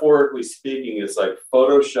 metaphorically speaking, it's like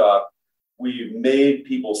Photoshop. We've made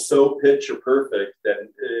people so picture perfect that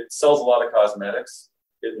it sells a lot of cosmetics.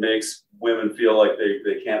 It makes women feel like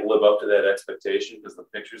they can't live up to that expectation because the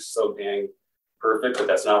picture's so dang perfect, but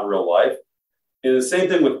that's not real life. And the same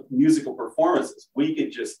thing with musical performances. We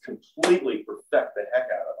could just completely perfect the heck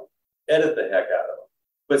out of them, edit the heck out of them.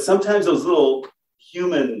 But sometimes those little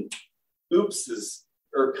human oopses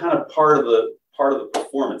are kind of part of the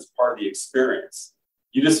performance, part of the experience.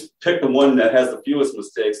 You just pick the one that has the fewest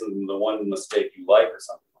mistakes and the one mistake you like or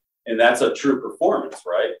something. And that's a true performance,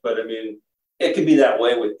 right? But I mean, it can be that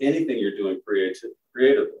way with anything you're doing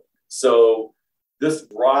creatively. So this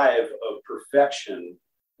drive of perfection,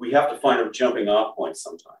 we have to find a jumping off point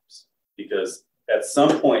sometimes, because at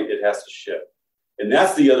some point it has to shift. And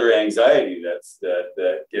that's the other anxiety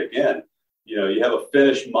that kick in. You have a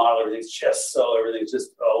finished model, everything's just so, everything's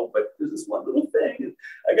just, but there's this one little thing. And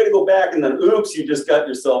I got to go back, and then, oops, you just got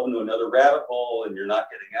yourself into another rabbit hole and you're not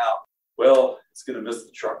getting out. Well, it's going to miss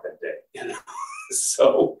the truck that day.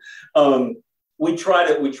 So we try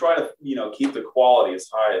to, keep the quality as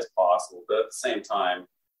high as possible. But at the same time,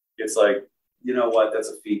 it's like, you know what, that's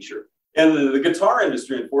a feature. And the guitar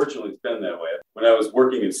industry, unfortunately, has been that way. When I was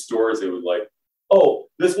working in stores, they would like, oh,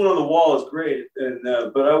 this one on the wall is great,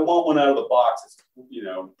 but I want one out of the box. It's,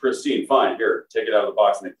 pristine. Fine, here, take it out of the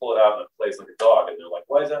box. And they pull it out and it plays like a dog. And they're like,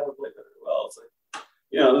 why is that look like that? Well, it's like,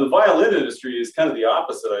 the violin industry is kind of the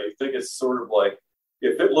opposite. I think it's sort of like,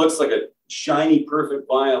 if it looks like a shiny, perfect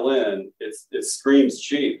violin, it screams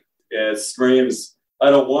cheap. It screams, I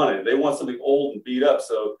don't want it. They want something old and beat up.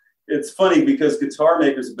 So it's funny because guitar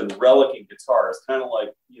makers have been relicking guitars, kind of like,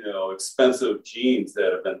 expensive jeans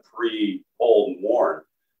that have been pre-old and worn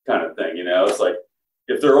kind of thing. It's like,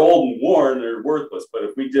 if they're old and worn, they're worthless. But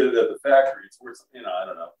if we did it at the factory, it's worth, I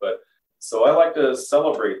don't know. But so I like to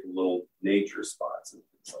celebrate the little nature spots and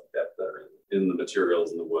things like that are in the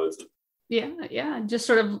materials in the woods. Yeah. Just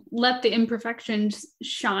sort of let the imperfections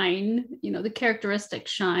shine, the characteristics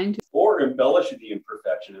shine. Or embellish the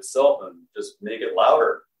imperfection itself and just make it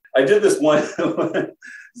louder. I did this one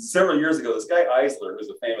several years ago. This guy Eisler, who's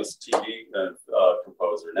a famous TV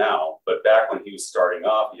composer now, but back when he was starting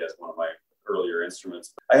off, he has one of my earlier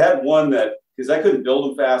instruments. I had one that, because I couldn't build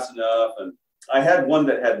them fast enough, and I had one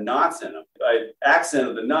that had knots in them. I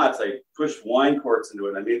accented the knots. I pushed wine corks into it,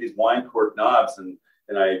 and I made these wine cork knobs, and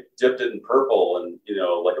I dipped it in purple and,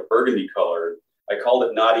 like a burgundy color. I called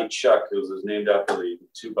it Naughty Chuck. It was named after the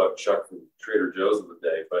 $2 Chuck from Trader Joe's of the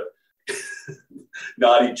day, but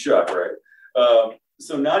Naughty Chuck, right?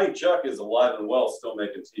 So Naughty Chuck is alive and well, still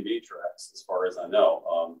making TV tracks, as far as I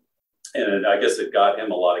know. And I guess it got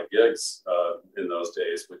him a lot of gigs in those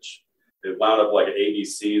days, which it wound up like at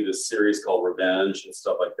ABC, this series called Revenge and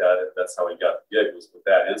stuff like that. That's how he got the gig, was with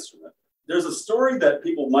that instrument. There's a story that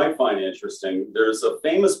people might find interesting. There's a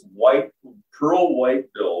famous pearl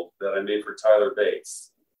white build that I made for Tyler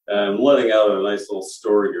Bates. And I'm letting out a nice little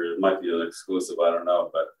story here. It might be an exclusive, I don't know.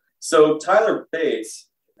 But so Tyler Bates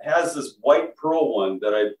has this white pearl one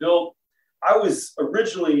that I built. I was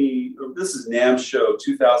originally, this is NAMM show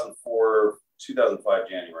 2004, 2005,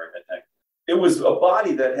 January, I think. It was a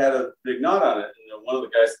body that had a big knot on it. And one of the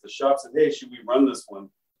guys at the shop said, "Hey, should we run this one?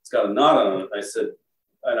 It's got a knot on it." I said,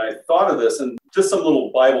 and I thought of this, and just some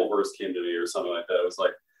little Bible verse came to me or something like that. It was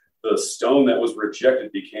like, the stone that was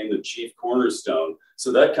rejected became the chief cornerstone.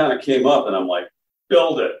 So that kind of came up, and I'm like,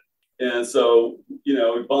 build it. And so,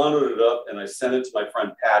 we bonded it up, and I sent it to my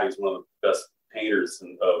friend Pat, who's one of the best painters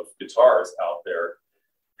of guitars out there,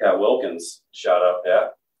 Pat Wilkins, shout out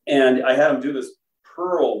Pat. And I had him do this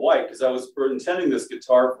pearl white, because I was intending this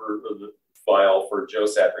guitar for the viol for Joe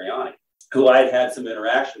Satriani, who I had some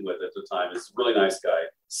interaction with at the time. He's a really nice guy.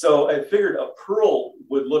 So I figured a pearl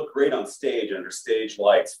would look great on stage under stage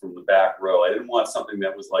lights from the back row. I didn't want something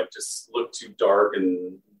that was like just look too dark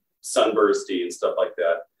and sunbursty and stuff like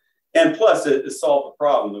that. And plus, it solved the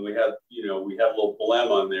problem. And we had a little blem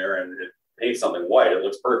on there, and it paints something white. It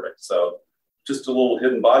looks perfect. So just a little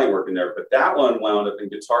hidden body work in there. But that one wound up in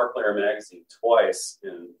Guitar Player magazine twice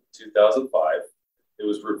in 2005. It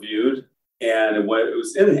was reviewed, and it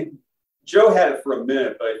was in. Joe had it for a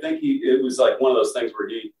minute, but I think it was like one of those things where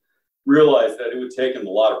he realized that it would take him a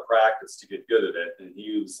lot of practice to get good at it. And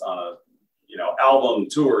he was on a, album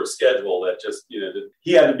tour schedule that just,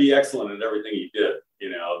 he had to be excellent at everything he did,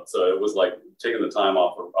 so it was like taking the time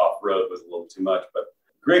off road was a little too much, but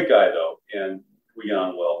great guy though. And we got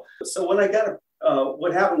on well. So when I got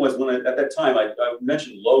what happened was at that time, I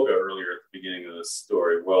mentioned Loga earlier at the beginning of this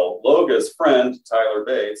story. Well, Loga's friend, Tyler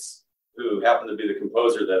Bates, who happened to be the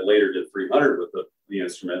composer that later did 300 with the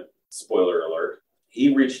instrument, spoiler alert,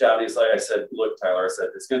 he reached out and I said, "Look, Tyler," I said,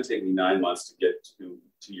 "it's going to take me 9 months to get to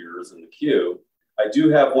yours in the queue. I do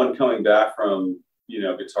have one coming back from,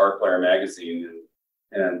 Guitar Player magazine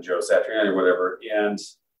and Joe Satriani or whatever. And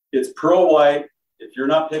it's pearl white. If you're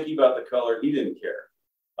not picky about the color," he didn't care.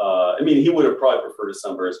 He would have probably preferred a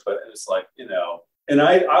sunburst, but it's like, and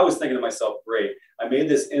I was thinking to myself, great, I made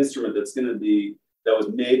this instrument that was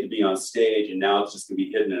made to be on stage, and now it's just going to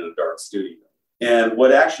be hidden in a dark studio. And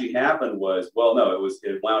what actually happened was, it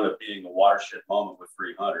wound up being a watershed moment with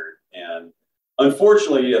 300. And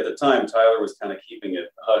unfortunately, at the time, Tyler was kind of keeping it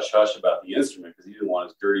hush-hush about the instrument because he didn't want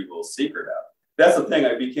his dirty little secret out. That's the thing.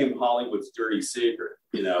 I became Hollywood's dirty secret,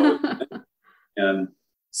 And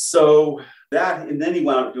so and then he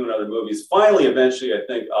wound up doing other movies. Finally, eventually, I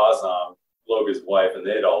think Azam, Loga's wife, and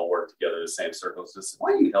they'd all worked together in the same circles. Just,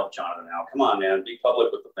 "Why don't you help Jonathan out? Come on, man, be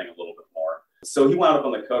public with the thing a little bit more." So he wound up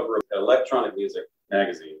on the cover of Electronic Music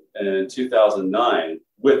magazine in 2009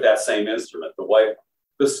 with that same instrument, the white.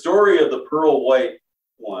 The story of the pearl white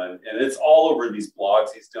one, and it's all over these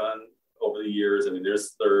blogs he's done over the years.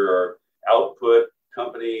 There are Output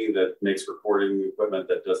company that makes recording equipment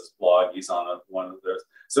that does his blog. He's on one of theirs.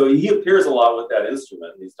 So he appears a lot with that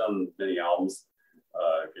instrument. He's done many albums.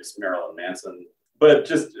 I guess Marilyn Manson, but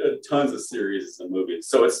just tons of series and movies.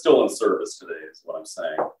 So it's still in service today, is what I'm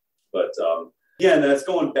saying. But again, that's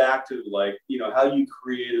going back to how you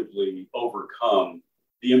creatively overcome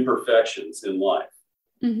the imperfections in life,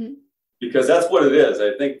 because that's what it is.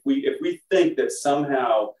 I think if we think that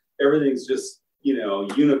somehow everything's just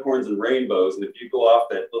unicorns and rainbows, and if you go off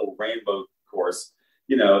that little rainbow course,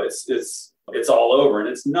 it's it's all over, and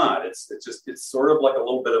it's not. It's sort of like a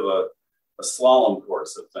little bit of a slalom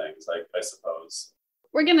course of things, I suppose.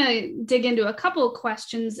 We're going to dig into a couple of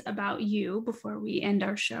questions about you before we end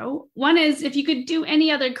our show. One is, if you could do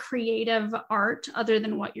any other creative art other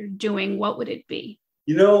than what you're doing, what would it be?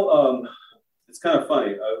 You know, it's kind of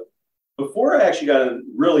funny. Before I actually got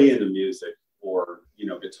really into music or, you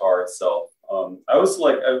know, guitar itself, I was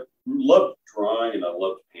like, I loved drawing and I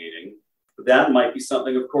loved painting. That might be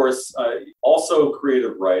something, of course, also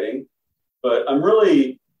creative writing, but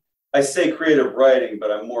I say creative writing,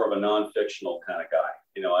 but I'm more of a non-fictional kind of guy.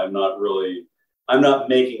 You know, I'm not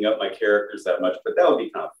making up my characters that much, but that would be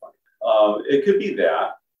kind of funny. It could be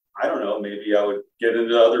that. I don't know, maybe I would get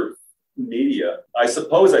into other media. I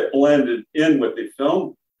suppose I blended in with the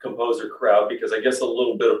film composer crowd because I guess a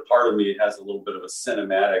little bit of part of me has a little bit of a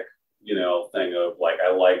cinematic, you know, thing of like,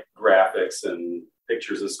 I like graphics and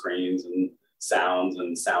pictures of screens and sounds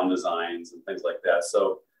and sound designs and things like that.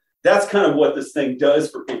 So that's kind of what this thing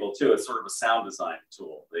does for people too. It's sort of a sound design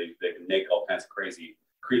tool. They can make all kinds of crazy,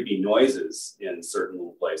 creepy noises in certain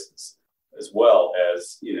little places, as well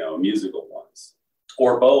as, you know, musical ones,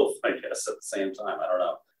 or both, I guess, at the same time. I don't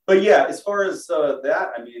know. But yeah, as far as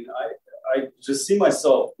that, I mean, I just see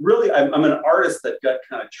myself really, I'm an artist that got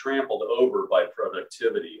kind of trampled over by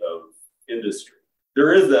productivity of industry.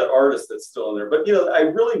 There is that artist that's still in there, but you know, I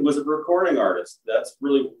really was a recording artist. That's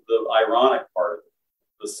really the ironic part of it.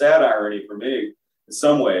 The sad irony for me, in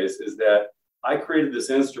some ways, is that I created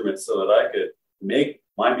this instrument so that I could make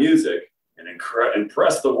my music and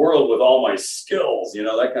impress the world with all my skills, you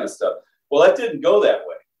know, that kind of stuff. Well, that didn't go that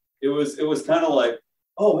way. It was kind of like,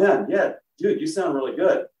 oh man, yeah, dude, you sound really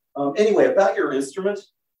good. Anyway, about your instrument,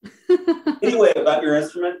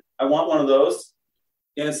 I want one of those.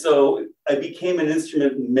 And so I became an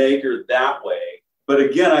instrument maker that way. But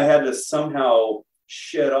again, I had to somehow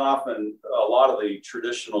shed off and a lot of the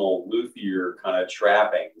traditional luthier kind of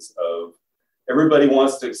trappings of everybody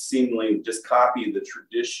wants to seemingly just copy the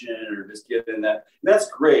tradition or just get in that. And that's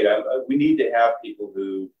great. We need to have people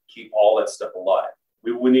who keep all that stuff alive.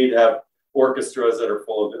 We need to have orchestras that are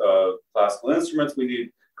full of classical instruments. We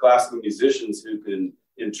need classical musicians who can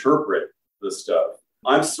interpret the stuff.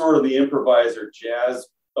 I'm sort of the improviser jazz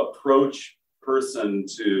approach person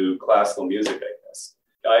to classical music, I guess.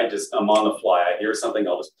 I'm on the fly. I hear something,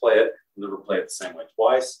 I'll just play it. I'll never play it the same way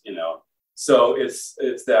twice, you know. So it's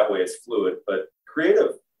that way, it's fluid, but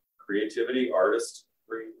creativity, artist,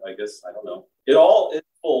 I guess, I don't know. It's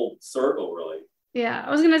full circle, really. Yeah, I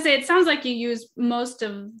was going to say, it sounds like you use most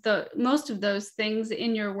of those things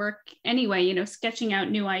in your work anyway, you know, sketching out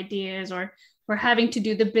new ideas or having to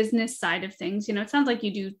do the business side of things. You know, it sounds like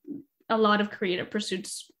you do a lot of creative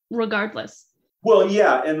pursuits regardless. Well,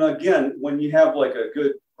 yeah. And again, when you have like a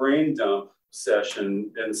good brain dump session,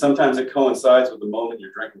 and sometimes it coincides with the moment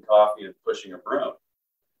you're drinking coffee and pushing a broom.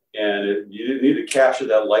 And you need to capture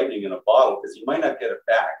that lightning in a bottle because you might not get it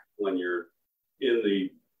back when you're in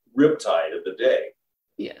the riptide of the day.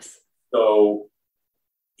 Yes. So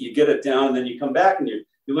you get it down and then you come back and you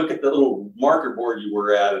look at the little marker board you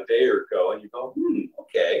were at a day or ago and you go,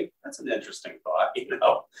 okay, that's an interesting thought, you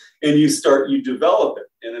know, and you develop it.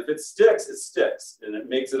 And if it sticks and it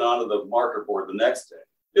makes it onto the marker board the next day.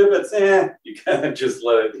 If it's you kind of just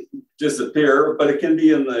let it disappear, but it can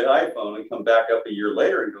be in the iPhone and come back up a year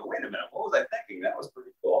later and go, wait a minute, what was I thinking? That was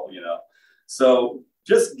pretty cool, you know? So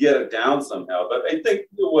just get it down somehow. But I think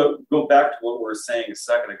go back to what we were saying a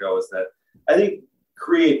second ago is that I think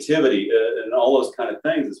creativity and all those kind of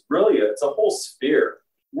things is really, it's a whole sphere.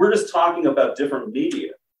 We're just talking about different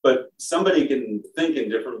media, but somebody can think in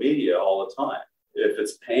different media all the time. If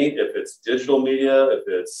it's paint, if it's digital media, if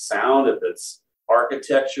it's sound, if it's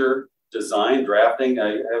architecture, design, drafting, I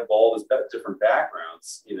have all these different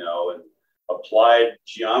backgrounds, you know, and applied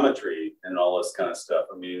geometry and all this kind of stuff.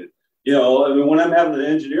 I mean, when I'm having to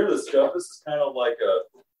engineer this stuff, this is kind of like a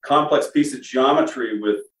complex piece of geometry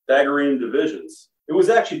with Pythagorean divisions. It was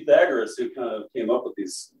actually Pythagoras who kind of came up with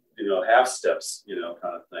these, half steps,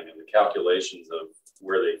 kind of thing, and the calculations of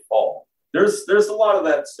where they fall. There's a lot of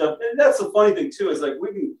that stuff. And that's the funny thing too, is like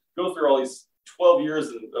we can go through all these 12 years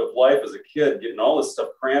of life as a kid, getting all this stuff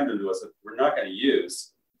crammed into us that we're not going to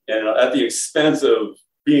use, and at the expense of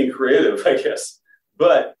being creative, I guess.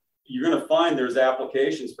 But you're going to find there's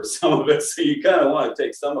applications for some of it. So you kind of want to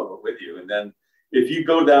take some of it with you. And then if you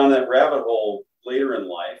go down that rabbit hole later in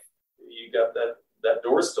life, you got that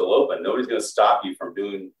door still open. Nobody's going to stop you from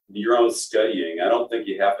doing your own studying. I don't think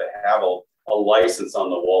you have to have a license on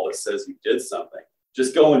the wall that says you did something.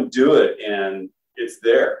 Just go and do it. And it's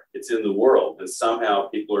there. It's in the world. And somehow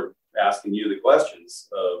people are asking you the questions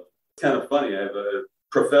of, it's kind of funny. I have a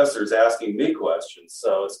professors asking me questions.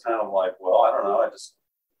 So it's kind of like, well, I don't know. I just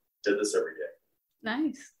did this every day.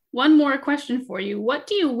 Nice. One more question for you. What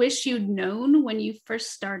do you wish you'd known when you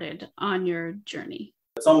first started on your journey?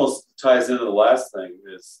 It almost ties into the last thing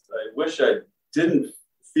is I wish I didn't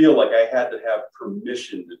feel like I had to have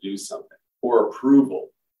permission to do something or approval,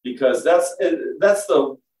 because that's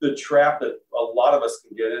the trap that a lot of us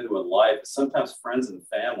can get into in life. Sometimes friends and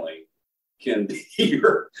family can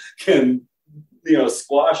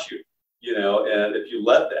squash you, and if you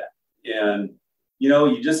let that, and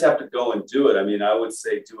you just have to go and do it. I mean, I would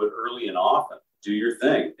say do it early and often. Do your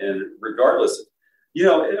thing, and regardless of,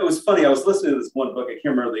 it was funny. I was listening to this one book. I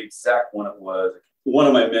can't remember the exact one it was. One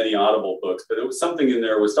of my many Audible books, but it was something in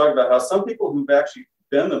there was talking about how some people who've actually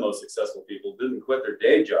been the most successful people didn't quit their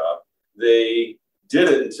day job. They did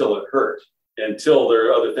it until it hurt, until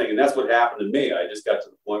their other thing. And that's what happened to me. I just got to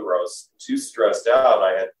the point where I was too stressed out.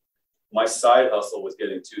 My side hustle was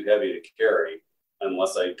getting too heavy to carry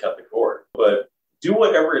unless I cut the cord. But do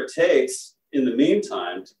whatever it takes in the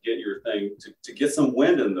meantime to get your thing, to get some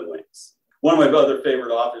wind in the wings. One of my other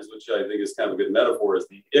favorite authors, which I think is kind of a good metaphor, is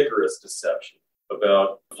the Icarus deception,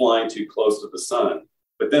 about flying too close to the sun.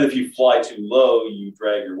 But then if you fly too low, you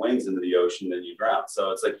drag your wings into the ocean, then you drown.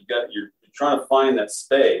 So it's like you're trying to find that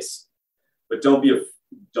space, but don't be afraid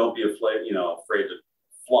to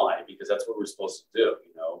fly, because that's what we're supposed to do.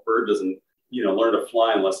 A bird doesn't, learn to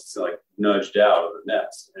fly unless it's like nudged out of the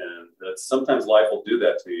nest. And that's, sometimes life will do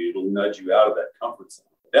that to you. It'll nudge you out of that comfort zone.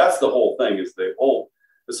 That's the whole thing, is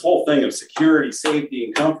this whole thing of security, safety,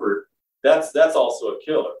 and comfort. That's also a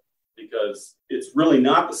killer, because it's really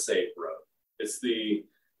not the safe road. It's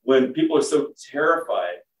when people are so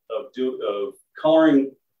terrified of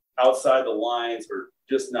coloring outside the lines or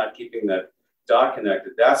just not keeping that dot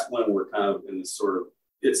connected. That's when we're kind of in this sort of,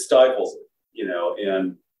 it stifles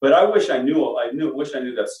it, but I wish I knew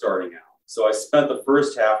that starting out. So I spent the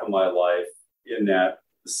first half of my life in that.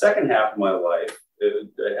 The second half of my life,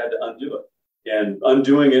 I had to undo it. And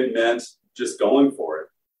undoing it meant just going for it.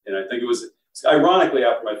 And I think it was ironically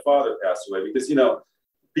after my father passed away, because,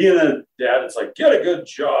 being a dad, it's like, get a good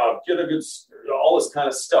job, all this kind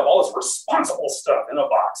of stuff, all this responsible stuff in a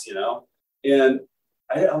box, And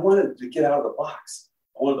I wanted to get out of the box.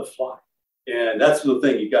 I wanted to fly. And that's the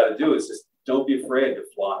thing you got to do, is just don't be afraid to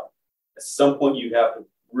fly. At some point, you have to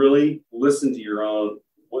really listen to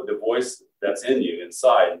the voice that's in you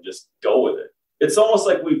inside, and just go with it. It's almost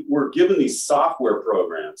like we're given these software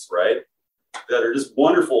programs, right, that are just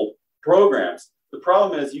wonderful programs. The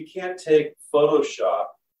problem is you can't take Photoshop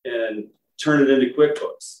and turn it into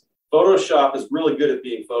QuickBooks. Photoshop is really good at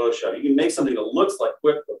being Photoshop. You can make something that looks like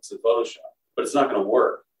QuickBooks in Photoshop, but it's not going to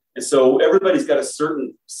work. And so everybody's got a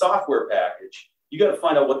certain software package. You got to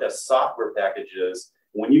find out what that software package is.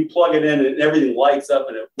 When you plug it in and everything lights up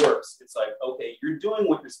and it works, it's like, okay, you're doing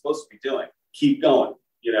what you're supposed to be doing. Keep going.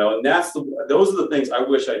 And those are the things I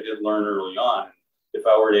wish I did learn early on. If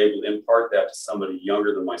I were able to impart that to somebody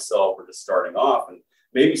younger than myself, or just starting off and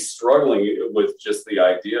maybe struggling with just the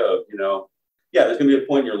idea of, there's going to be a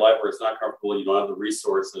point in your life where it's not comfortable. You don't have the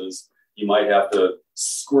resources. You might have to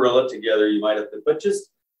squirrel it together. You might have to, but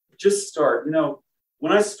just start.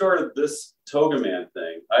 When I started this TogaMan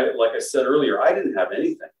thing, like I said earlier, I didn't have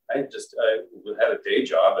anything. I had a day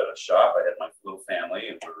job at a shop. I had my little family,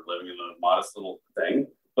 and we were living in a modest little thing.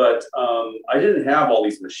 But I didn't have all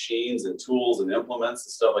these machines and tools and implements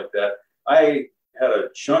and stuff like that. I had a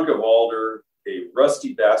chunk of alder, a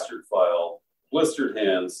rusty bastard file, blistered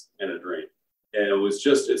hands, and a dream. And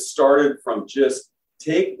it started from just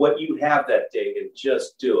take what you have that day and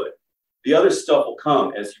just do it. The other stuff will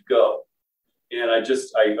come as you go. And I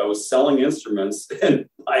was selling instruments and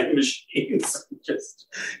buying machines.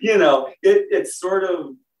 It sort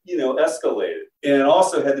of, escalated. And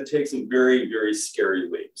also had to take some very, very scary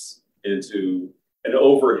leaps into an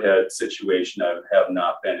overhead situation I have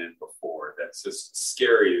not been in before. That's just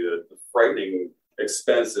scary, the frightening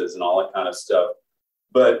expenses and all that kind of stuff.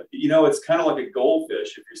 But, it's kind of like a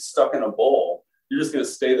goldfish. If you're stuck in a bowl, you're just going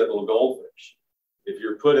to stay that little goldfish. If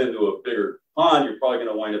you're put into a bigger pond, you're probably going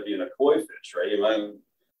to wind up being a koi fish, right? You might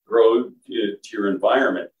grow to your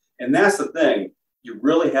environment. And that's the thing. You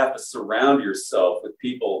really have to surround yourself with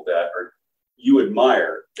people that you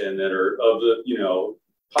admire and that are of the,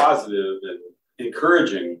 positive and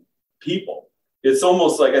encouraging people. It's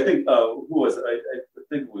almost like, I think, who was it? I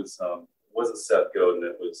think it wasn't Seth Godin.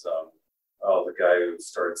 It was, the guy who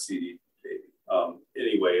started CD Baby.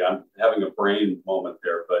 Anyway, I'm having a brain moment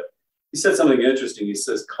there, but he said something interesting. He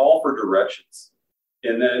says, call for directions.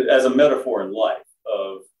 And then as a metaphor in life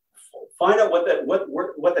of find out what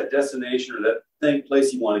that destination or that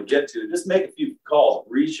place you want to get to, just make a few calls,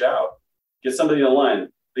 reach out, get somebody on the line.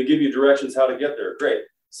 They give you directions how to get there. Great.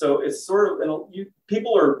 So it's sort of,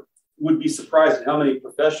 people would be surprised at how many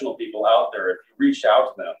professional people out there, if you reach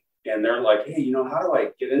out to them and they're like, hey, how do I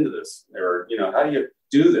get into this? Or, how do you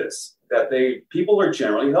do this? People are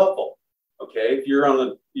generally helpful. Okay. If you're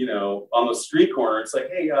on the street corner, it's like,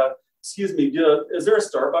 hey, excuse me, is there a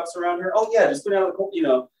Starbucks around here? Oh yeah, just go down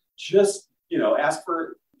the ask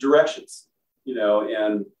for directions,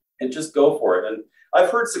 and just go for it. And I've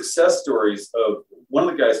heard success stories of one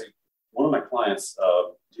of my clients,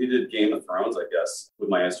 he did Game of Thrones, I guess, with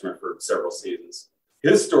my instrument for several seasons.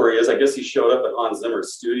 His story is, I guess he showed up at Hans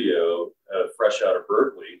Zimmer's studio, fresh out of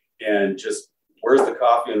Berkeley, and just, where's the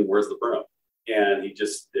coffee and where's the broom? And it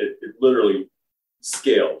literally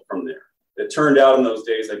scaled from there. It turned out in those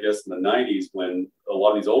days, I guess, in the 90s, when a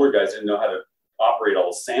lot of these older guys didn't know how to operate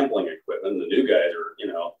all the sampling equipment. The new guys are,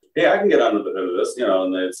 hey, I can get under the hood of this,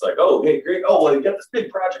 and it's like, oh, hey, great. Oh, well, you got this big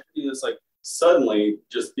project. It's like suddenly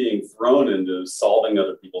just being thrown into solving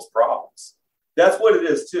other people's problems. That's what it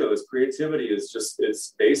is, too, is creativity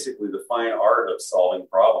it's basically the fine art of solving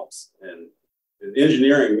problems. And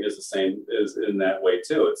engineering is the same is in that way,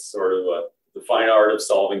 too. It's sort of the fine art of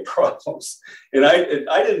solving problems. And I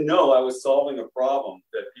didn't know I was solving a problem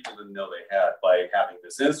that people didn't know they had by having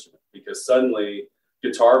this instrument, because suddenly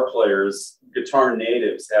guitar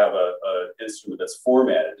natives have an instrument that's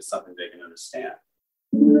formatted to something they can understand.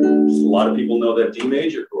 A lot of people know that D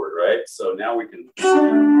major chord, right? So now we can.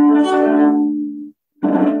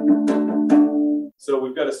 So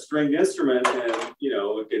we've got a stringed instrument, and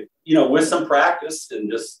we could, with some practice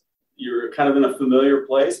and just, you're kind of in a familiar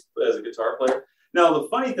place as a guitar player. Now, the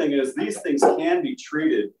funny thing is, these things can be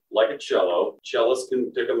treated like a cello. Cellists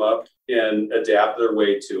can pick them up and adapt their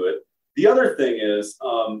way to it. The other thing is,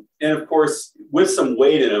 and of course, with some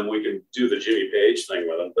weight in them, we can do the Jimmy Page thing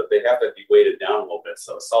with them, but they have to be weighted down a little bit,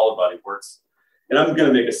 so a solid body works. And I'm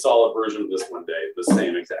going to make a solid version of this one day, the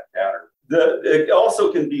same exact pattern. It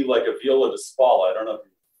also can be like a viola da spalla. I don't know if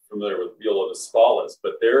you're familiar with viola da spallas,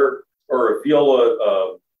 but or a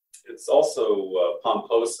viola, it's also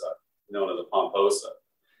pomposa, known as a pomposa.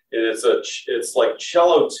 And it's like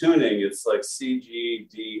cello tuning. It's like C, G,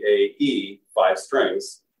 D, A, E, 5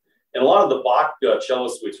 strings. And a lot of the Bach cello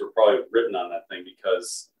suites were probably written on that thing,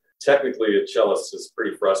 because technically a cellist is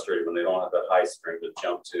pretty frustrated when they don't have that high string to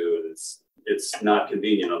jump to, and it's not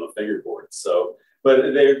convenient on the fingerboard. So,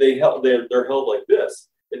 but they're held like this.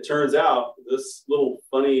 It turns out this little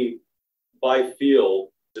funny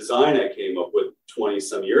bi-feel design I came up with 20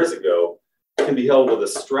 some years ago can be held with a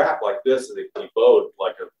strap like this, and it can be bowed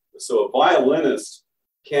so a violinist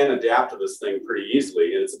can adapt to this thing pretty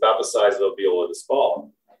easily, and it's about the size of a viola da spalla.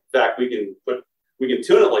 In fact, we can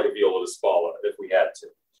tune it like a viola da spalla if we had to.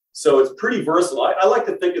 So it's pretty versatile. I like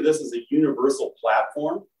to think of this as a universal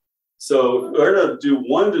platform. So we're going to do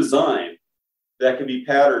one design that can be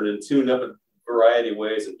patterned and tuned up in a variety of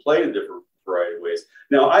ways and played in different variety of ways.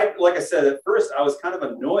 Now, like I said, at first I was kind of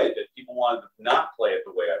annoyed that people wanted to not play it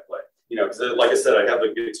the way I play. Because like I said, I have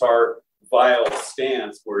the GuitarViols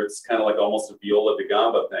stance where it's kind of like almost a viola da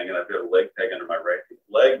gamba thing, and I've got a leg peg under my right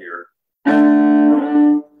leg here.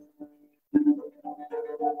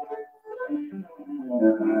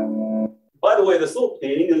 By the way, this little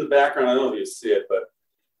painting in the background, I don't know if you see it, but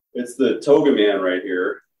it's the TogaMan right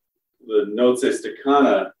here. The Noce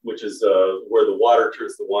Staccana, which is where the water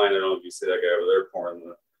turns to wine. I don't know if you see that guy over there pouring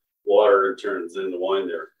the water turns into wine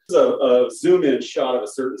there. This is a zoom-in shot of a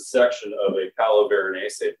certain section of a Paolo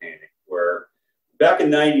Veronese painting, where back in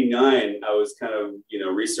 '99, I was kind of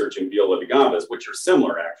researching viola da gambas, which are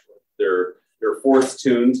similar actually. They're force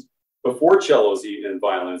tuned before cellos and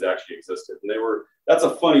violins actually existed, and that's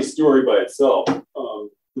a funny story by itself.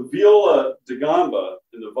 The viola da gamba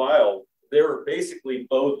and the viol, they were basically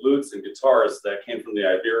bowed lutes and guitars that came from the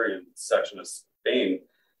Iberian section of Spain.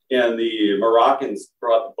 And the Moroccans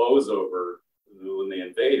brought the bows over when they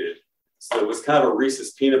invaded. So it was kind of a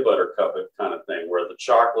Reese's peanut butter cup kind of thing, where the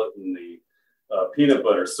chocolate and the peanut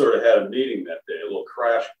butter sort of had a meeting that day, a little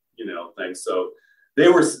crash, thing. So they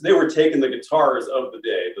were taking the guitars of the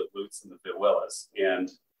day, the lutes and the violas, and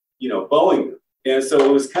bowing them. And so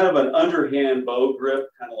it was kind of an underhand bow grip,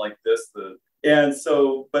 kind of like this.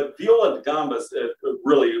 But viola da gambas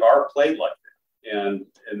really are played like that. And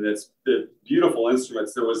it's the beautiful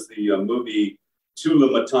instruments. There was the movie Tout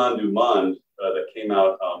le matin du monde that came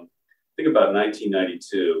out, I think about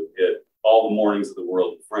 1992, All the Mornings of the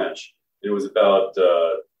World in French. It was about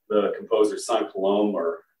the composer Saint-Colombe,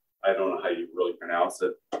 or I don't know how you really pronounce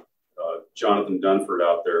it. Jonathan Dunford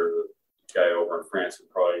out there, the guy over in France, would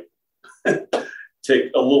probably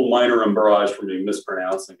take a little minor umbrage from me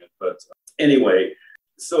mispronouncing it. But Anyway,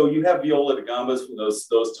 so you have viola da gambas from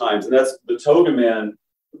those times, and that's the TogaMan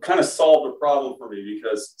kind of solved a problem for me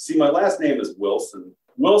because, see, my last name is Wilson.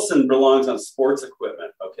 Wilson belongs on sports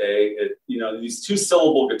equipment, okay? These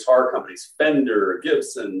 2-syllable guitar companies, Fender,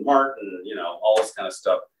 Gibson, Martin, all this kind of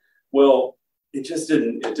stuff. Well, it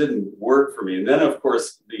didn't work for me. And then, of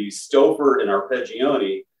course, the Stouffer and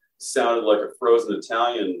Appreggione sounded like a frozen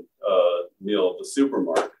Italian meal at the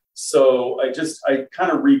supermarket. So I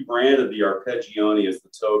kind of rebranded the Appreggione as the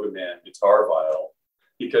TogaMan GuitarViol,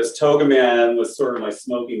 because TogaMan was sort of my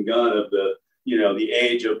smoking gun of the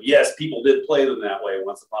age of, yes, people did play them that way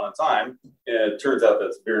once upon a time. And it turns out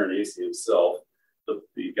that's Veronese himself,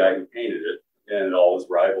 the guy who painted it, and all his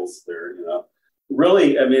rivals there,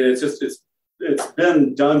 Really, I mean, it's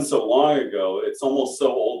been done so long ago, it's almost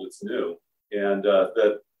so old it's new. And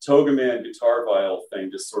that TogaMan GuitarViol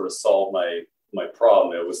thing just sort of solved my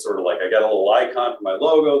problem. It was sort of like, I got a little icon for my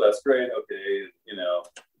logo, that's great, okay,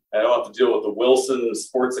 I don't have to deal with the Wilson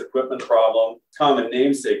sports equipment problem. Common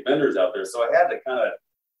namesake vendors out there. So I had to kind of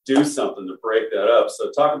do something to break that up.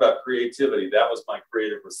 So talk about creativity. That was my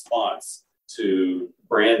creative response to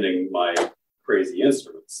branding my crazy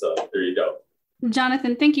instruments. So there you go.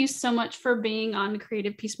 Jonathan, thank you so much for being on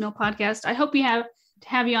Creative Piecemeal Podcast. I hope we have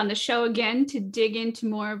you on the show again to dig into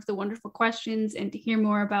more of the wonderful questions and to hear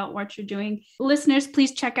more about what you're doing. Listeners,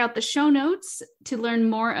 please check out the show notes to learn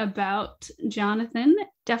more about Jonathan.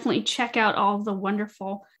 Definitely check out all the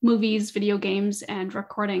wonderful movies, video games, and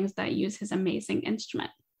recordings that use his amazing instrument.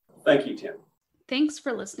 Thank you, Tim. Thanks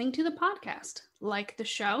for listening to the podcast. Like the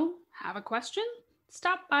show? Have a question?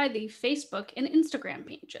 Stop by the Facebook and Instagram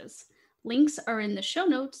pages. Links are in the show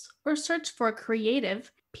notes, or search for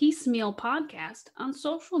Creative Piecemeal Podcast on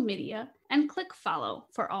social media and click follow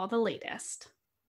for all the latest.